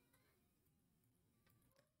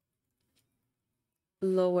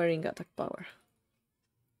 lowering attack power.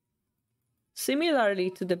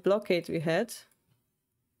 Similarly to the blockade we had,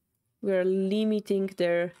 we are limiting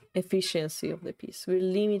their efficiency of the piece. We're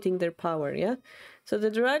limiting their power, yeah? So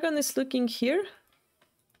the dragon is looking here,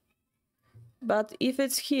 but if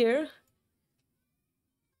it's here,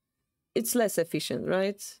 it's less efficient,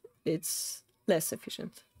 right? It's less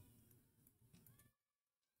efficient.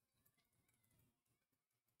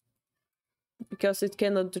 Because it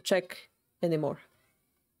cannot do check anymore.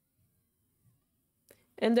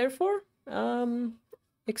 And therefore,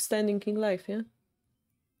 extending king life, yeah?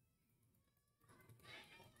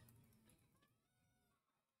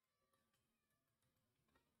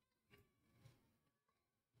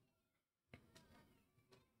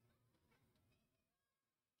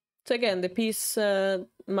 So again, the piece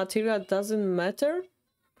material doesn't matter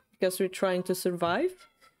because we're trying to survive.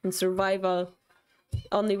 In survival,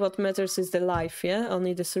 only what matters is the life, yeah?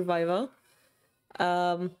 Only the survival.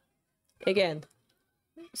 Again,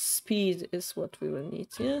 speed is what we will need,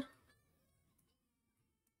 yeah?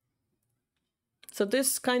 So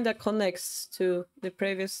this kind of connects to the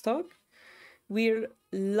previous talk. We're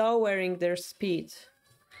lowering their speed.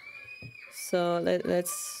 So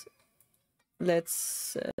let's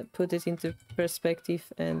let's put it into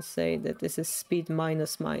perspective and say that this is speed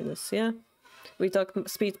minus minus, yeah? We talk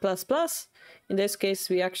speed plus plus. In this case,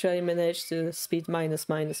 we actually managed to speed minus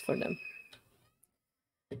minus for them.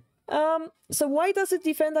 So why does it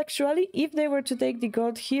defend actually? If they were to take the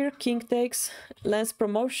gold here, king takes lance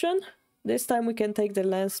promotion. This time we can take the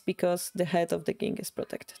lance because the head of the king is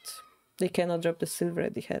protected. They cannot drop the silver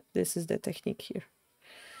at the head. This is the technique here.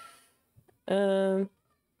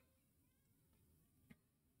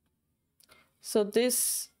 So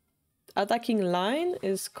this attacking line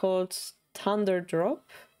is called thunder drop.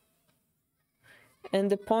 And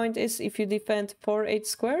the point is, if you defend 4-8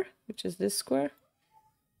 square, which is this square,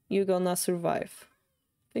 you're gonna survive.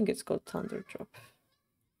 I think it's called thunder drop.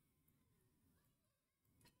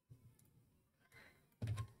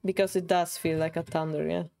 Because it does feel like a thunder,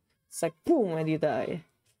 yeah? It's like boom and you die.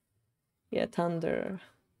 Yeah, thunder.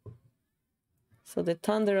 So the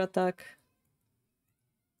thunder attack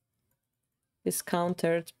is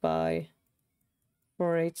countered by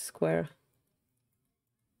 4-8 square.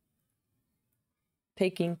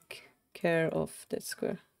 Taking care of that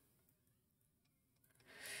square.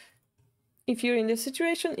 If you're in this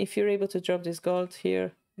situation, if you're able to drop this gold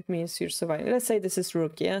here, it means you're surviving. Let's say this is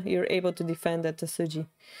rook, yeah? You're able to defend that Tesuji,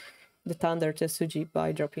 the thunder Tesuji,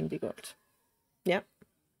 by dropping the gold. Yeah.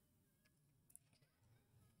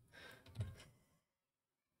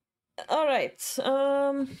 All right.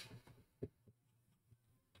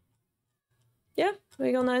 Yeah,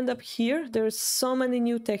 we're gonna end up here. There's so many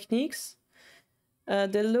new techniques.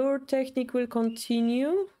 The lure technique will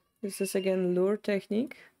continue. This is again lure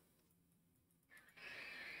technique.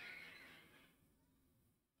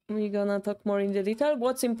 We're gonna talk more in the detail.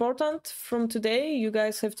 What's important from today, you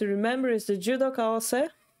guys have to remember, is the Judo Kaose.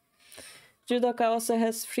 Judo Kaose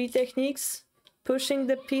has 3 techniques. Pushing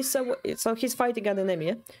the piece away, so he's fighting an enemy,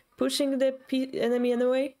 yeah? Pushing the enemy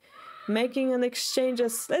away, making an exchange,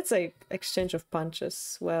 let's say exchange of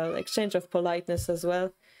punches, well, exchange of politeness as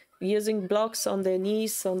well, using blocks on the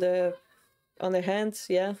knees, on the hands,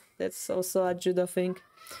 yeah, that's also a judo thing.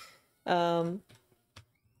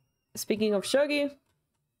 Speaking of shogi,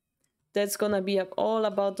 that's gonna be all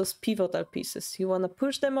about those pivotal pieces. You wanna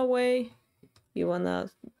push them away, you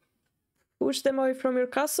wanna push them away from your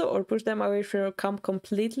castle or push them away from your camp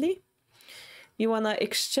completely. You wanna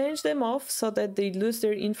exchange them off so that they lose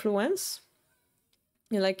their influence.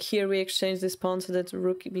 Like here we exchange this pawn so that the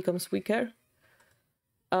rook becomes weaker.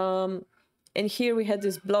 And here we had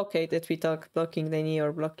this blockade that we talk, blocking the knee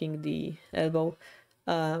or blocking the elbow.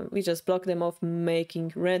 We just block them off,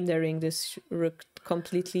 rendering this rook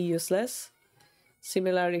completely useless.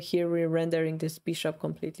 Similarly, here we're rendering this bishop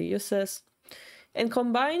completely useless. And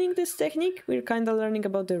combining this technique, we're kind of learning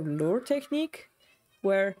about the lure technique,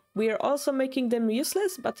 where we are also making them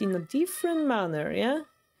useless, but in a different manner, yeah?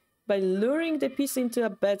 By luring the piece into a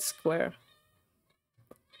bad square.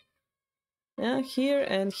 Yeah, here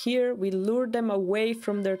and here, we lure them away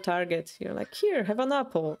from their target. You're like, here, have an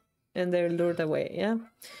apple. And they're lured away, yeah?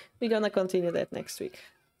 We're gonna continue that next week.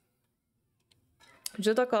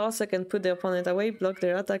 Judoka also can put the opponent away, block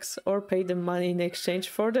their attacks, or pay them money in exchange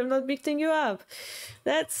for them not beating you up.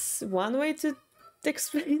 That's one way to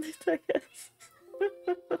explain it, I guess.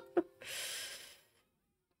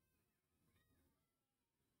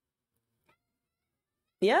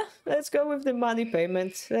 Yeah, let's go with the money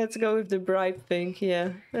payment. Let's go with the bribe thing,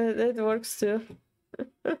 yeah. That works too.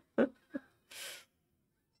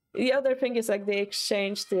 The other thing is like they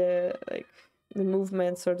exchange the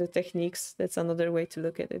movements or the techniques. That's another way to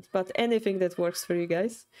look at it. But anything that works for you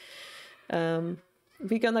guys.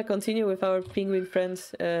 We're gonna continue with our penguin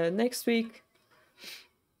friends next week.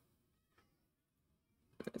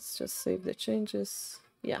 Let's just save the changes.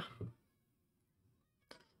 Yeah.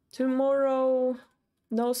 Tomorrow,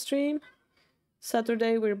 no stream.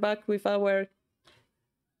 Saturday, we're back with our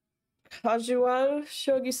casual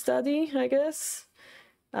shogi study, I guess.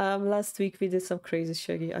 Last week we did some crazy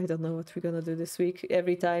shogi. I don't know what we're gonna do this week.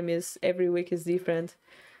 Every week is different.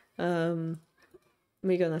 We're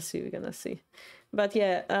gonna see. But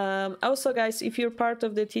yeah, also guys, if you're part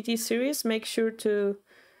of the TT series, make sure to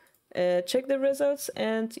check the results,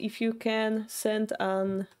 and if you can send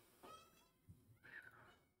a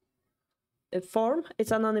form,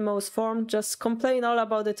 it's an anonymous form, just complain all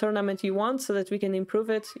about the tournament you want so that we can improve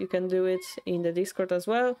it. You can do it in the Discord as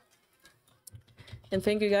well. And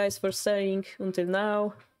thank you guys for staying until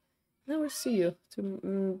now. Now we'll see you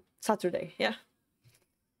Saturday. Yeah.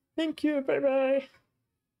 Thank you. Bye bye.